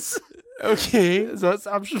says. Okay. So that's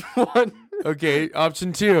option 1. Okay,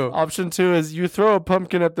 option 2. Option 2 is you throw a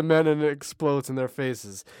pumpkin at the men and it explodes in their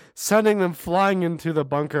faces, sending them flying into the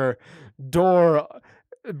bunker door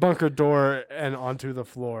and onto the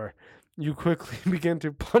floor. You quickly begin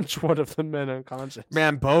to punch one of the men unconscious.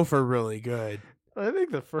 Man, both are really good. I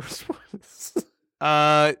think the first one is...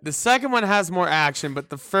 The second one has more action, but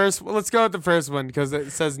the first, let's go with the first one because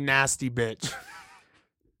it says nasty bitch.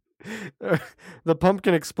 The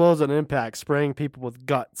pumpkin explodes on impact, spraying people with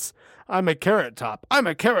guts. I'm a carrot top. I'm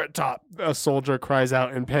a carrot top. A soldier cries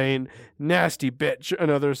out in pain. Nasty bitch,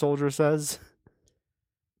 another soldier says.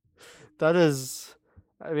 That is...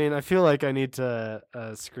 I mean, I feel like I need to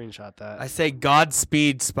screenshot that. I say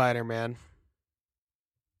Godspeed, Spider-Man.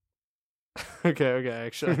 Okay,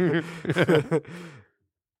 actually.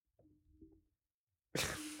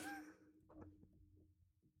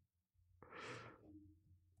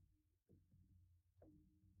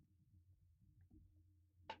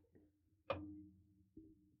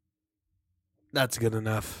 That's good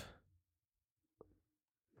enough.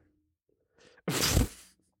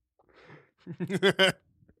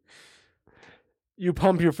 You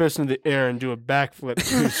pump your fist in the air and do a backflip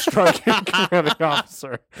to strike your commanding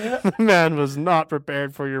officer. The man was not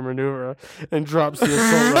prepared for your maneuver and drops the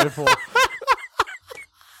assault rifle.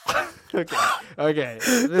 Okay.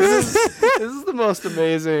 This is the most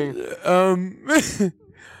amazing.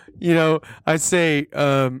 I say,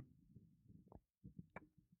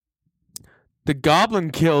 the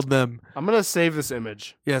goblin killed them. I'm gonna save this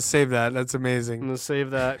image. Yeah, save that. That's I'm amazing. gonna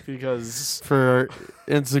save that because For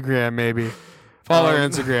Instagram, maybe. Follow our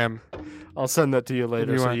Instagram. I'll send that to you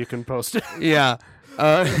later You so want- you can post it. Yeah.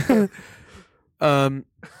 I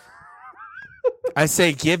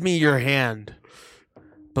say, give me your hand.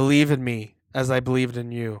 Believe in me as I believed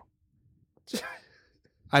in you.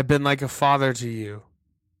 I've been like a father to you.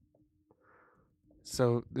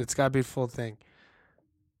 So it's got to be a full thing.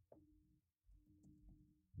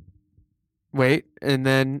 Wait, and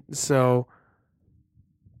then so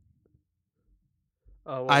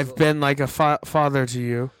I've been like a father to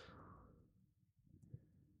you. ...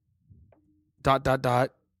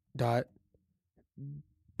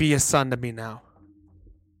 Be a son to me now.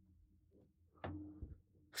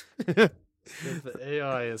 If the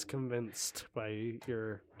AI is convinced by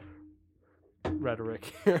your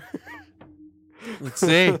rhetoric here. Let's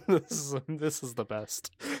see. This is the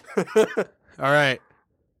best. All right.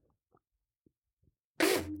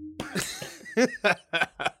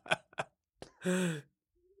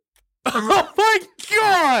 Oh my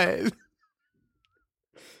god!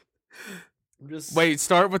 Wait,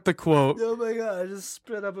 start with the quote. Oh my god, I just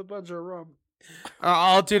spit up a bunch of rum.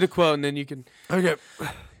 I'll do the quote and then you can. Okay.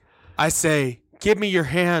 I say, give me your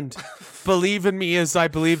hand. Believe in me as I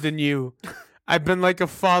believed in you. I've been like a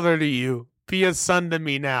father to you. Be a son to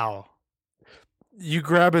me now. You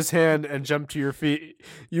grab his hand and jump to your feet.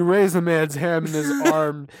 You raise the man's hand and his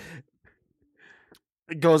arm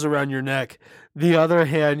goes around your neck. The other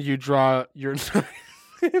hand, you draw your knife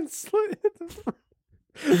and slit the throat.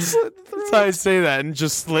 That's how I say that and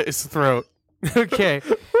just slit his throat. Okay.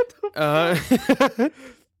 The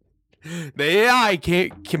AI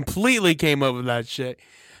completely came up with that shit.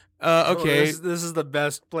 Okay. This is the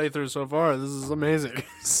best playthrough so far. This is amazing.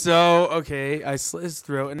 So, okay, I slit his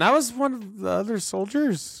throat. And that was one of the other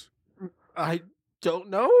soldiers. I don't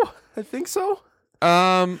know. I think so.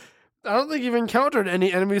 I I don't think you've encountered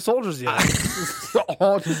any enemy soldiers yet. It's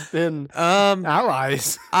all just been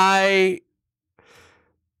allies. I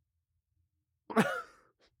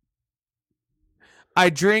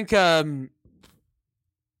drink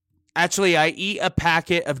Actually, I eat a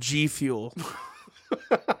packet of G Fuel.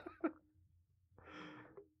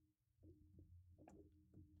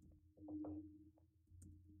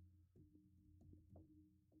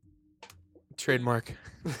 Trademark.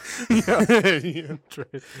 Yeah.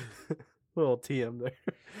 Little TM there.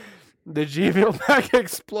 The G Fuel pack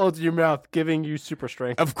explodes in your mouth, giving you super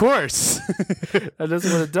strength. Of course. And that's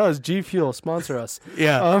what it does. G Fuel, sponsor us.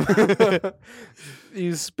 Yeah.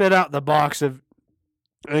 You spit out the box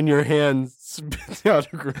and your hand spits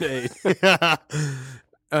out a grenade. Yeah.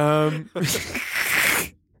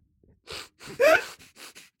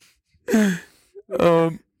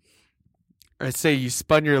 I say you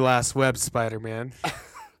spun your last web, Spider-Man.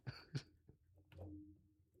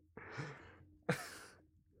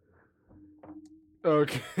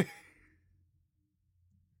 Okay.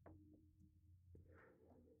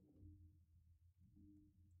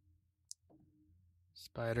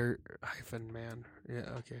 Spider-Man. Yeah,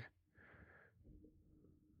 okay.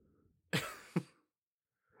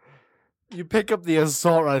 You pick up the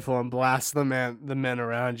assault rifle and blast the men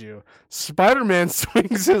around you. Spider-Man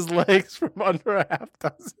swings his legs from under a half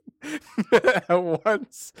dozen at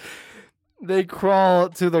once. They crawl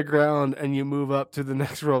to the ground, and you move up to the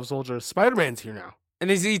next row of soldiers. Spider-Man's here now. And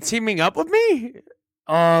is he teaming up with me?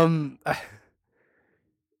 I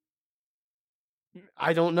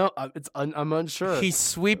don't know. I'm unsure. He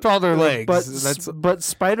sweeped all their legs. But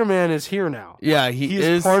Spider-Man is here now. Yeah, He is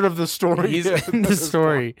is part of the story. He's in the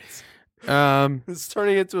story. It's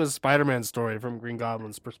turning into a Spider-Man story from Green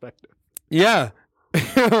Goblin's perspective. Yeah.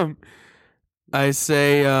 I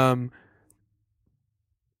say,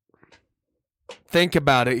 think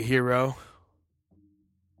about it, hero.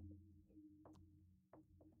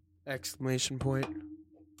 Exclamation point.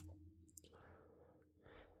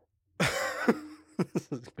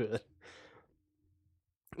 This is good.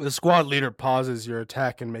 The squad leader pauses your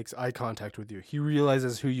attack and makes eye contact with you. He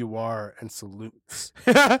realizes who you are and salutes.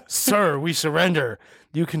 Sir, we surrender.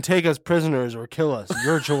 You can take us prisoners or kill us.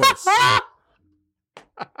 Your choice.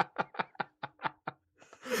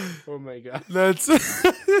 Oh my god. That's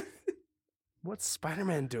What's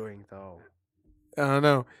Spider-Man doing, though? I don't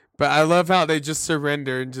know. But I love how they just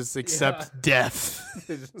surrender and just accept death.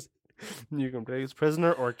 You can take us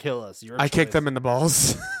prisoner or kill us. Your I choice. kick them in the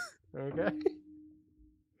balls. Okay.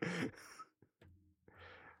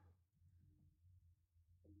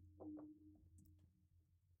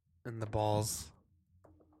 In the balls.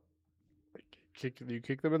 You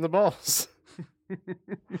kick them in the balls.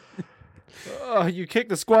 You kick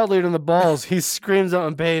the squad leader in the balls. He screams out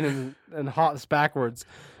in pain and hops backwards.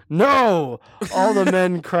 No! All the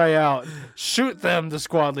men cry out. Shoot them, the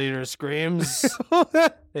squad leader screams.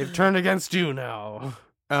 They've turned against you now.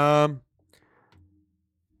 I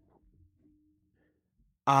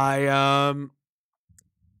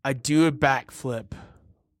do a backflip.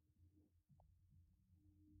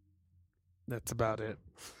 That's about it.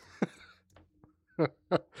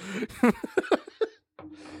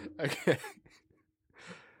 Okay.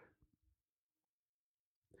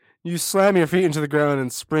 You slam your feet into the ground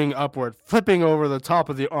and spring upward, flipping over the top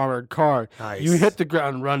of the armored car. Nice. You hit the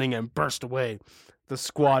ground running and burst away. The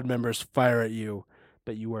squad members fire at you,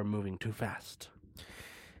 but you are moving too fast.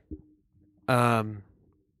 I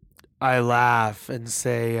laugh and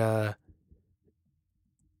say,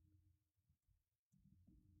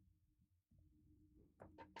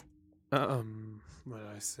 what did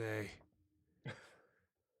I say?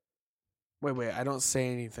 Wait, I don't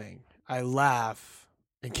say anything. I laugh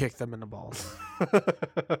and kick them in the balls.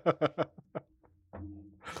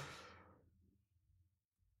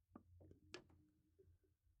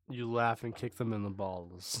 You laugh and kick them in the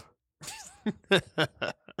balls.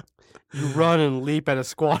 You run and leap at a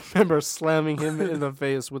squad member, slamming him in the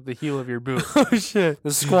face with the heel of your boot. Oh, shit.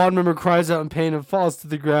 The squad member cries out in pain and falls to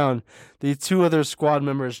the ground. The two other squad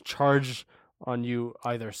members charge on you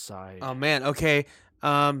either side. Oh, man. Okay.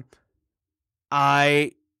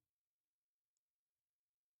 I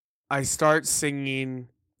start singing,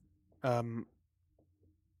 what's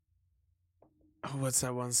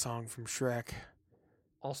that one song from Shrek?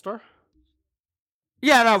 All-Star?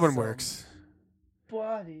 Yeah, that one works.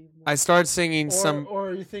 I start singing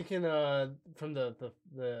Or are you thinking from the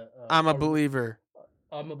I'm a Believer.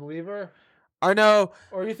 I'm a Believer? I know.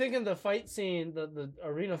 Or are you thinking the fight scene, the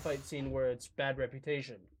arena fight scene where it's Bad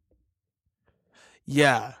Reputation?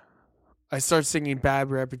 Yeah. I start singing Bad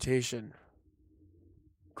Reputation.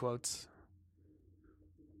 Quotes.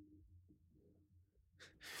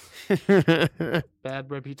 Bad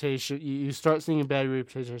Reputation. You start singing Bad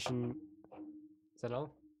Reputation. Is that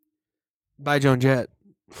all? By Joan Jett.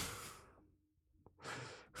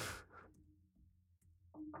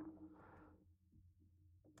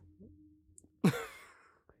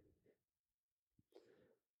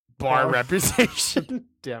 bar reputation.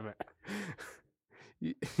 Damn it.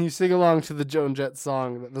 You sing along to the Joan Jett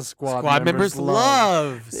song that the squad members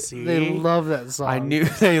love. See? They love that song. I knew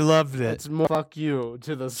they loved it. It's more fuck you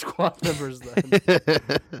to the squad members then.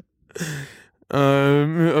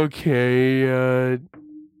 Okay.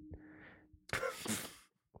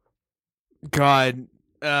 God.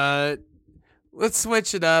 Let's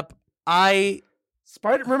switch it up.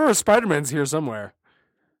 Remember Spider-Man's here somewhere.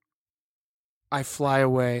 I fly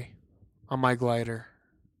away on my glider.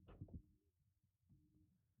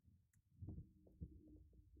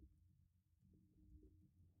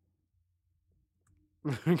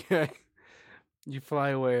 Okay. You fly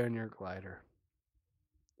away on your glider.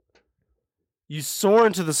 You soar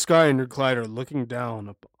into the sky in your glider, looking down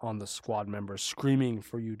up on the squad members, screaming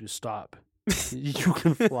for you to stop. You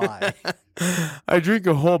can fly. I drink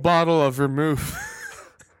a whole bottle of vermouth.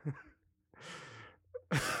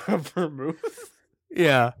 Vermouth?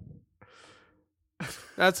 Yeah.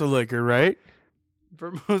 That's a liquor, right?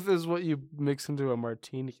 Vermouth is what you mix into a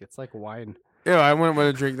martini. It's like wine. Yeah, I wouldn't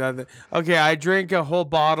want to drink that. Okay, I drink a whole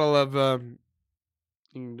bottle of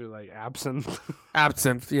You can do like absinthe.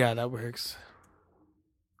 absinthe. Yeah, that works.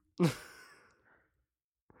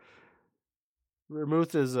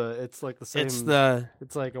 Vermouth is it's like the same.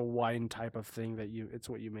 It's like a wine type of thing it's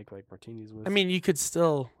what you make like martinis with. I mean, you could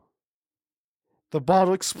still. The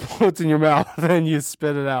bottle explodes in your mouth, and you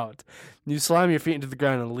spit it out. You slam your feet into the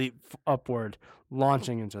ground and leap upward,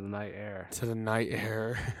 launching into the night air. To the night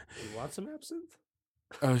air. You want some absinthe?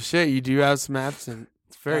 Oh shit! You do have some absinthe.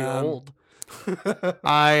 It's very old.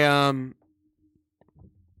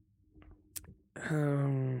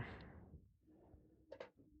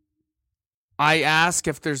 I ask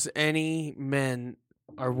if there's any men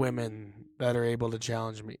or women that are able to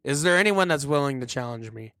challenge me. Is there anyone that's willing to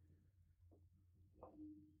challenge me?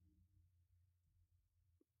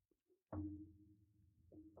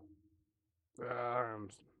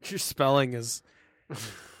 Your spelling is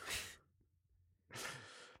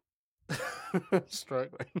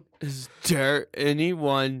struggling. Is there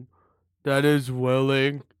anyone that is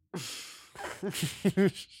willing?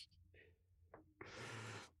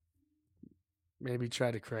 Maybe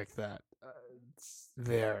try to correct that. It's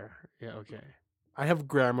there. Yeah, okay. I have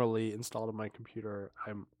Grammarly installed on my computer.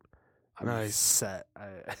 I'm Nice. set.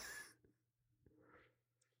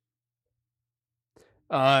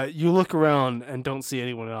 You look around and don't see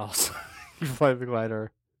anyone else. You fly the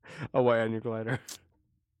glider away on your glider.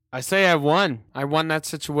 I say I won. I won that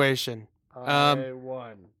situation. I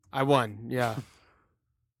won. I won, yeah.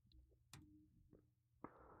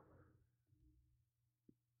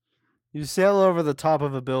 You sail over the top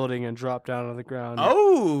of a building and drop down on the ground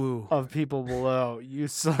Oh! of people below. You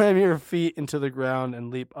slam your feet into the ground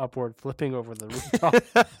and leap upward, flipping over the rooftop.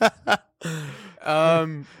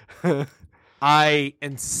 I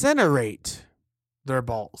incinerate their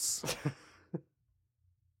balls.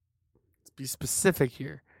 Let's be specific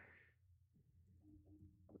here.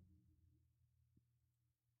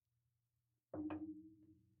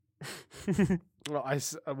 Well,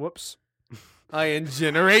 whoops. I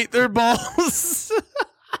incinerate their balls.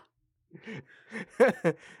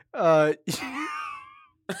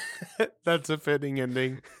 That's a fitting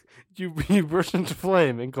ending. You burst into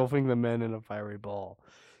flame, engulfing the men in a fiery ball.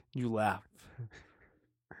 You laugh.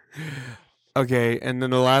 Okay, and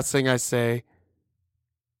then the last thing I say,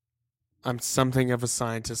 I'm something of a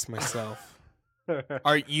scientist myself.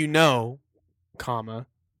 Comma.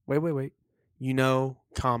 Wait.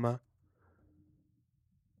 Comma.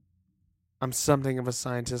 I'm something of a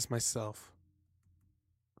scientist myself.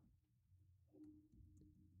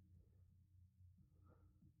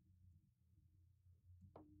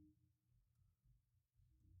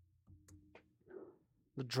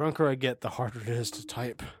 The drunker I get, the harder it is to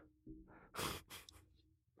type.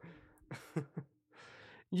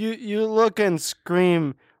 You look and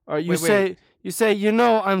scream, or you say,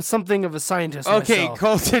 I'm something of a scientist Okay, myself.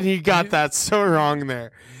 Colton, you got that so wrong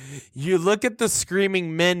there. You look at the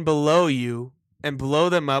screaming men below you and blow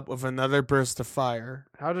them up with another burst of fire.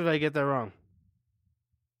 How did I get that wrong?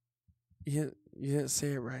 You didn't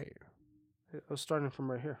say it right. I was starting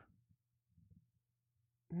from right here.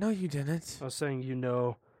 No, you didn't. I was saying, you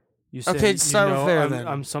Okay, start with there, then.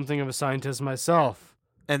 I'm something of a scientist myself.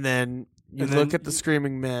 And then you look at the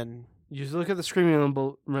screaming men. You look at the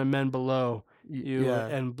screaming men below you Yeah.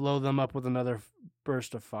 and blow them up with another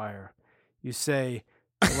burst of fire. You say,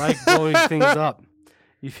 I like blowing things up.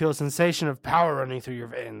 You feel a sensation of power running through your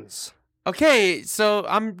veins. Okay, so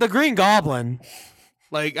I'm the Green Goblin.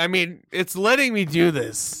 It's letting me do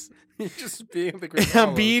this. You're just being the Green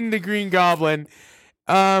I'm being the Green Goblin,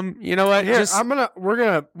 You know what? Here,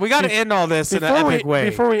 We got to end all this in an epic way.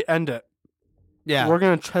 Before we end it, yeah. we're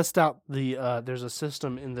gonna test out the. There's a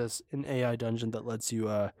system in AI Dungeon that lets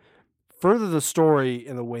you further the story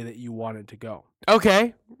in the way that you want it to go.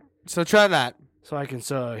 Okay. So try that. So I can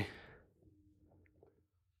say,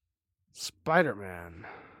 Spider-Man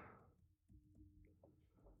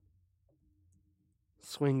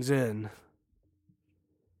swings in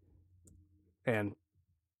and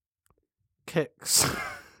kicks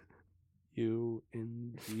you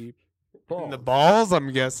in the balls. In the balls,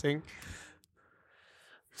 I'm guessing.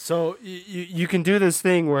 So you can do this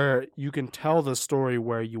thing where you can tell the story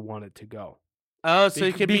where you want it to go. Oh, so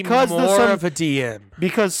you can be because more there's some- of a DM.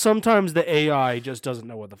 Because sometimes the AI just doesn't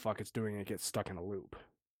know what the fuck it's doing and it gets stuck in a loop.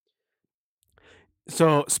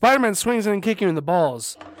 So Spider-Man swings in and kicks you in the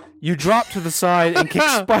balls. You drop to the side and kick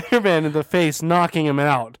Spider-Man in the face, knocking him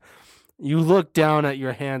out. You look down at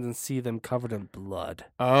your hands and see them covered in blood.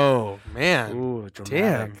 Oh, man. Ooh,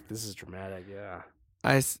 dramatic. Damn. This is dramatic, yeah.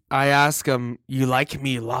 I ask him, you like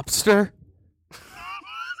me, lobster?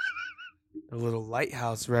 A little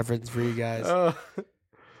lighthouse reference for you guys.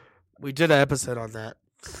 We did an episode on that.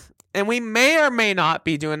 And we may or may not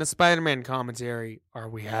be doing a Spider-Man commentary, or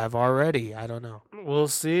we have already. I don't know. We'll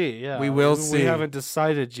see, yeah. We will see. We haven't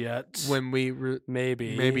decided yet. When we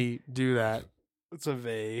Maybe do that. It's a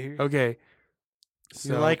vague. Okay.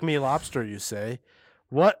 You like me, lobster, you say?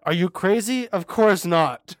 What? Are you crazy? Of course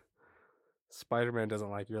not. Spider-Man doesn't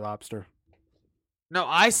like your lobster. No,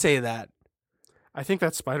 I say that. I think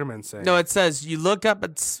that's Spider-Man saying. No, it says you look up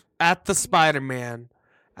at the Spider-Man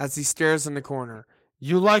as he stares in the corner.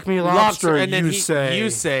 You like me, lobster, and then you say. You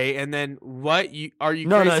say, and then what? Are you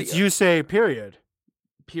No, crazy? no, it's you say, period.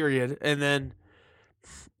 Period. And then,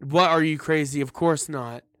 what, are you crazy? Of course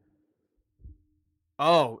not.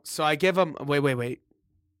 Oh, so I give him... Wait.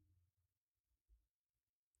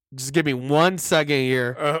 Just give me 1 second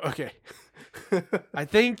here. Okay. I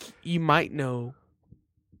think you might know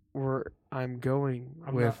where I'm going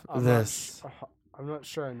with this. I'm not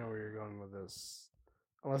sure I know where you're going with this.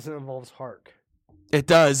 Unless it involves Hark. It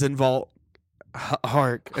does involve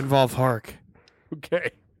Hark.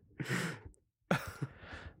 Okay.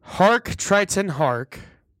 Hark, Triton, Hark.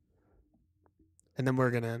 And then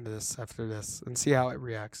we're going to end this after this and see how it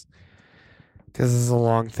reacts. Because this is a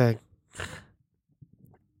long thing.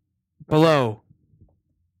 Below.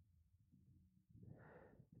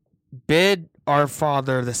 Bid our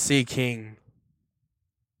father, the Sea King.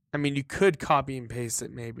 I mean, you could copy and paste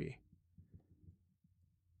it, maybe.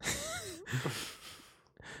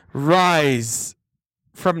 Rise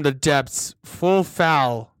from the depths, full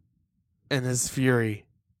foul in his fury.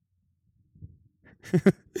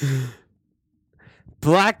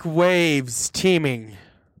 Black waves teeming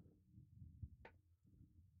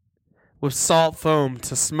with salt foam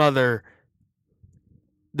to smother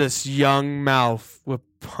this young mouth with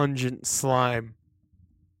pungent slime.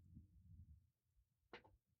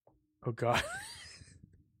 Oh, God.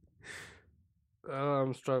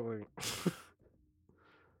 I'm struggling.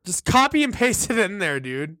 Just copy and paste it in there,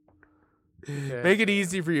 dude. Okay. Make it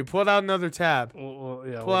easy for you. Pull out another tab.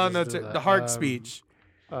 Pull out the Hark speech.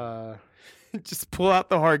 Just pull out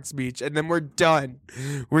the Hark speech, and then we're done.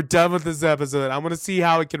 We're done with this episode. I want to see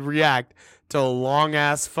how it can react to a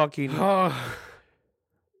long-ass fucking... Yeah.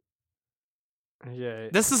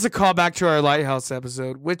 This is a callback to our Lighthouse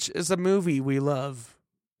episode, which is a movie we love,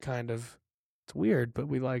 kind of. It's weird, but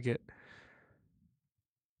we like it.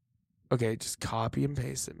 Okay, just copy and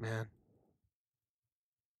paste it, man.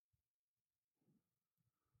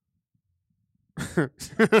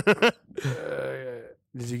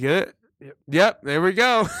 Did you get it? Yep, there we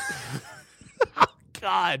go. Oh,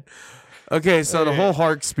 God. Okay, so the whole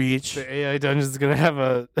Hark speech. The AI Dungeon is going to have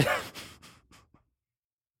a...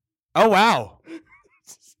 Oh, wow.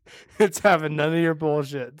 It's having none of your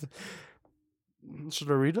bullshit. Should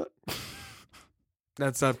I read it?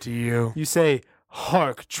 That's up to you. You say,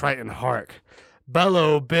 Hark, Triton, hark.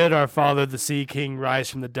 Bellow, bid our father, the Sea King, rise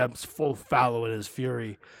from the depths, full fallow in his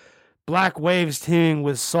fury. Black waves teeming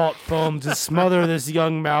with salt foam to smother this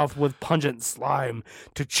young mouth with pungent slime,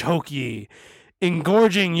 to choke ye,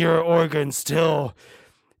 engorging your organs till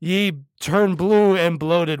ye turn blue and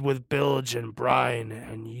bloated with bilge and brine,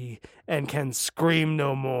 and can scream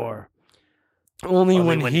no more. Only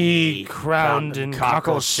when he, crowned in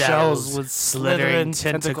cockle shells with slithering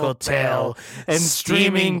tentacle tail and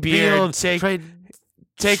streaming beard,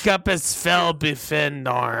 take up his fell befin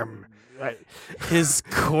arm. Right. His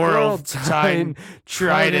coral tine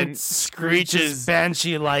trident screeches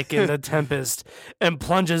banshee-like in the tempest and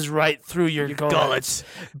plunges right through your gullets,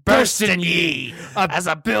 bursting ye as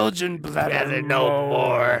a bilging bladder no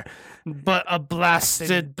more. but a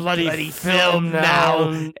blasted bloody film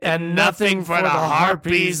now, and nothing for the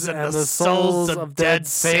harpies and the souls of dead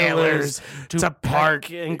sailors to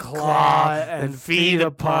park and claw and feed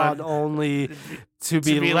upon, only to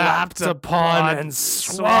be lapped upon and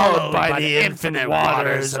swallowed by the infinite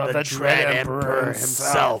waters of the dread Emperor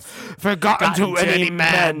himself. Forgotten to any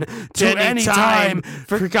man, to any time,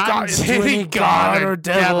 forgotten to any god or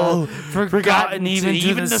devil, forgotten even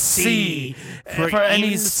to the sea, for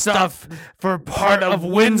any stuff, for part of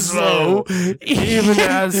Winslow, even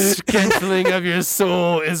as kindling of your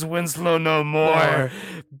soul is Winslow no more,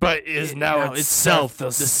 but is now itself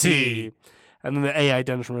the sea. And then the AI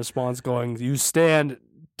dungeon responds going, you stand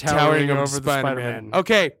towering over the Spider-Man.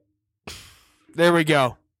 Okay. There we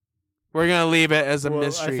go. We're going to leave it as a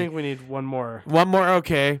mystery. I think we need one more. One more?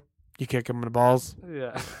 Okay. You kick him in the balls?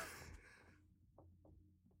 Yeah.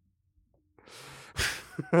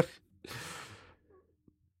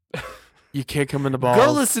 You kick him in the balls?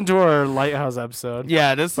 Go listen to our Lighthouse episode.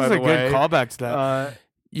 Yeah, this is a good callback to that.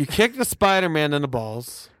 You kick the Spider-Man in the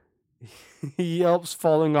balls. He yelps,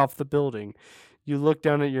 falling off the building. You look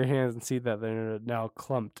down at your hands and see that they're now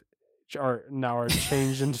clumped, are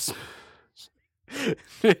changed into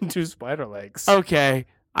spider legs. Okay.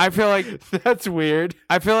 I feel like that's weird.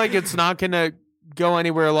 I feel like it's not going to go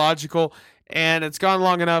anywhere logical, and it's gone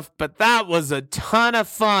long enough, but that was a ton of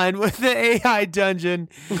fun with the AI dungeon.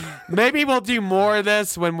 Maybe we'll do more of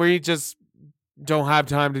this when we just don't have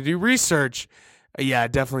time to do research. Yeah,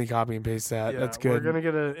 definitely copy and paste that. Yeah, that's good. We're going to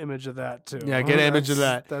get an image of that, too. Yeah, get an image of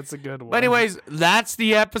that. That's a good one. But anyways, that's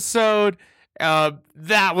the episode.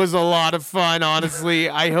 That was a lot of fun, honestly.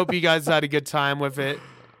 I hope you guys had a good time with it.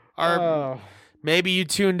 Or maybe you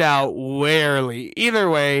tuned out way early. Either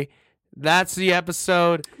way, that's the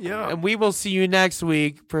episode. Yeah. And we will see you next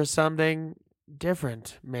week for something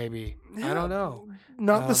different, maybe. Yeah. I don't know.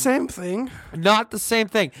 Not the same thing. Not the same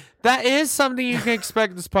thing. That is something you can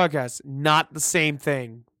expect this podcast. Not the same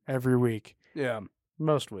thing every week. Yeah.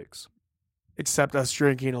 Most weeks. Except us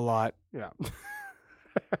drinking a lot. Yeah.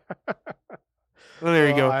 Well, there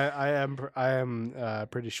you go. I am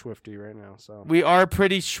pretty swifty right now. So we are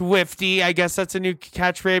pretty swifty. I guess that's a new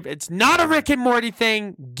catchphrase. It's not a Rick and Morty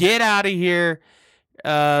thing. Get out of here.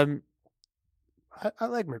 I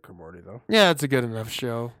like Rick and Morty though. Yeah, it's a good enough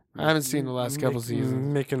show. I haven't seen the last couple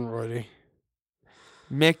seasons. Mick and Rory.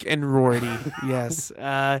 Mick and Rory. Yes.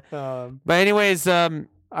 But anyways,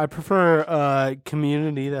 I prefer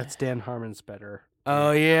Community. That's Dan Harmon's better.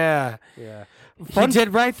 Oh yeah. Yeah. He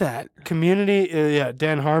did write that. Community, yeah,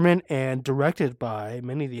 Dan Harmon, and directed by,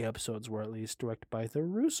 many of the episodes were at least directed by the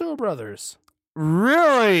Russo brothers.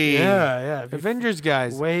 Really? Yeah. Avengers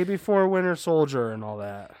guys. Way before Winter Soldier and all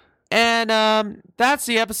that. And that's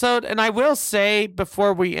the episode. And I will say,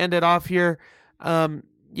 before we end it off here, follow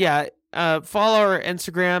our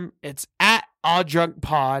Instagram. It's at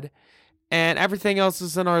AwDrunkPod. And everything else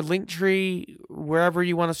is in our link tree. Wherever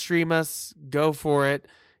you want to stream us, go for it.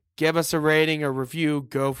 Give us a rating or review.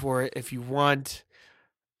 Go for it if you want.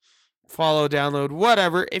 Follow, download,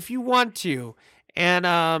 whatever, if you want to. And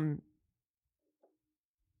I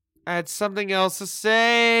had something else to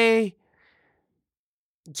say.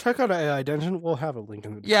 Check out AI Dungeon. We'll have a link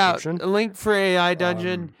in the description. Yeah, a link for AI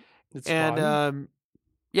Dungeon. It's and fun.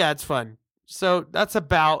 Yeah, it's fun. So that's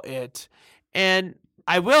about it. And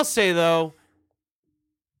I will say though,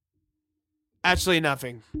 actually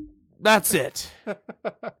nothing. That's it.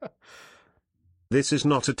 This is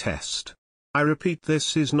not a test. I repeat,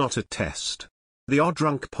 this is not a test. The Odd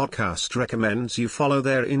Drunk Podcast recommends you follow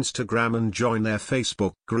their Instagram and join their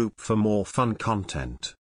Facebook group for more fun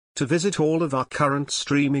content. To visit all of our current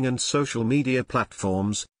streaming and social media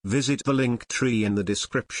platforms, visit the link tree in the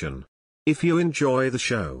description. If you enjoy the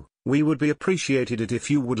show, we would be appreciated it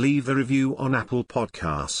if you would leave a review on Apple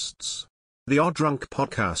Podcasts. The Odd Drunk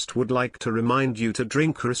Podcast would like to remind you to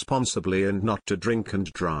drink responsibly and not to drink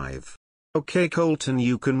and drive. Okay, Colton,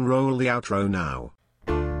 you can roll the outro now.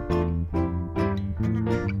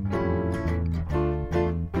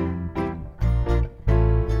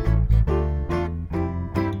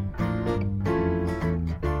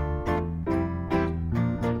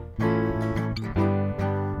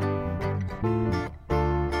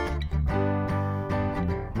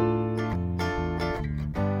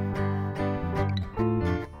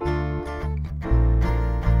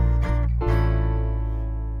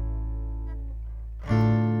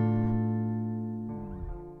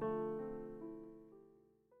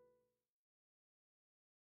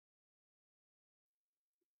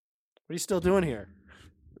 What are you still doing here?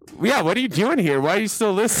 Yeah, what are you doing here? Why are you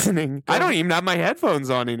still listening? I don't even have my headphones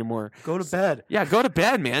on anymore. Go to bed. Yeah, go to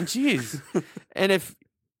bed, man. Jeez. And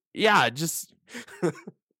just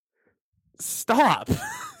stop.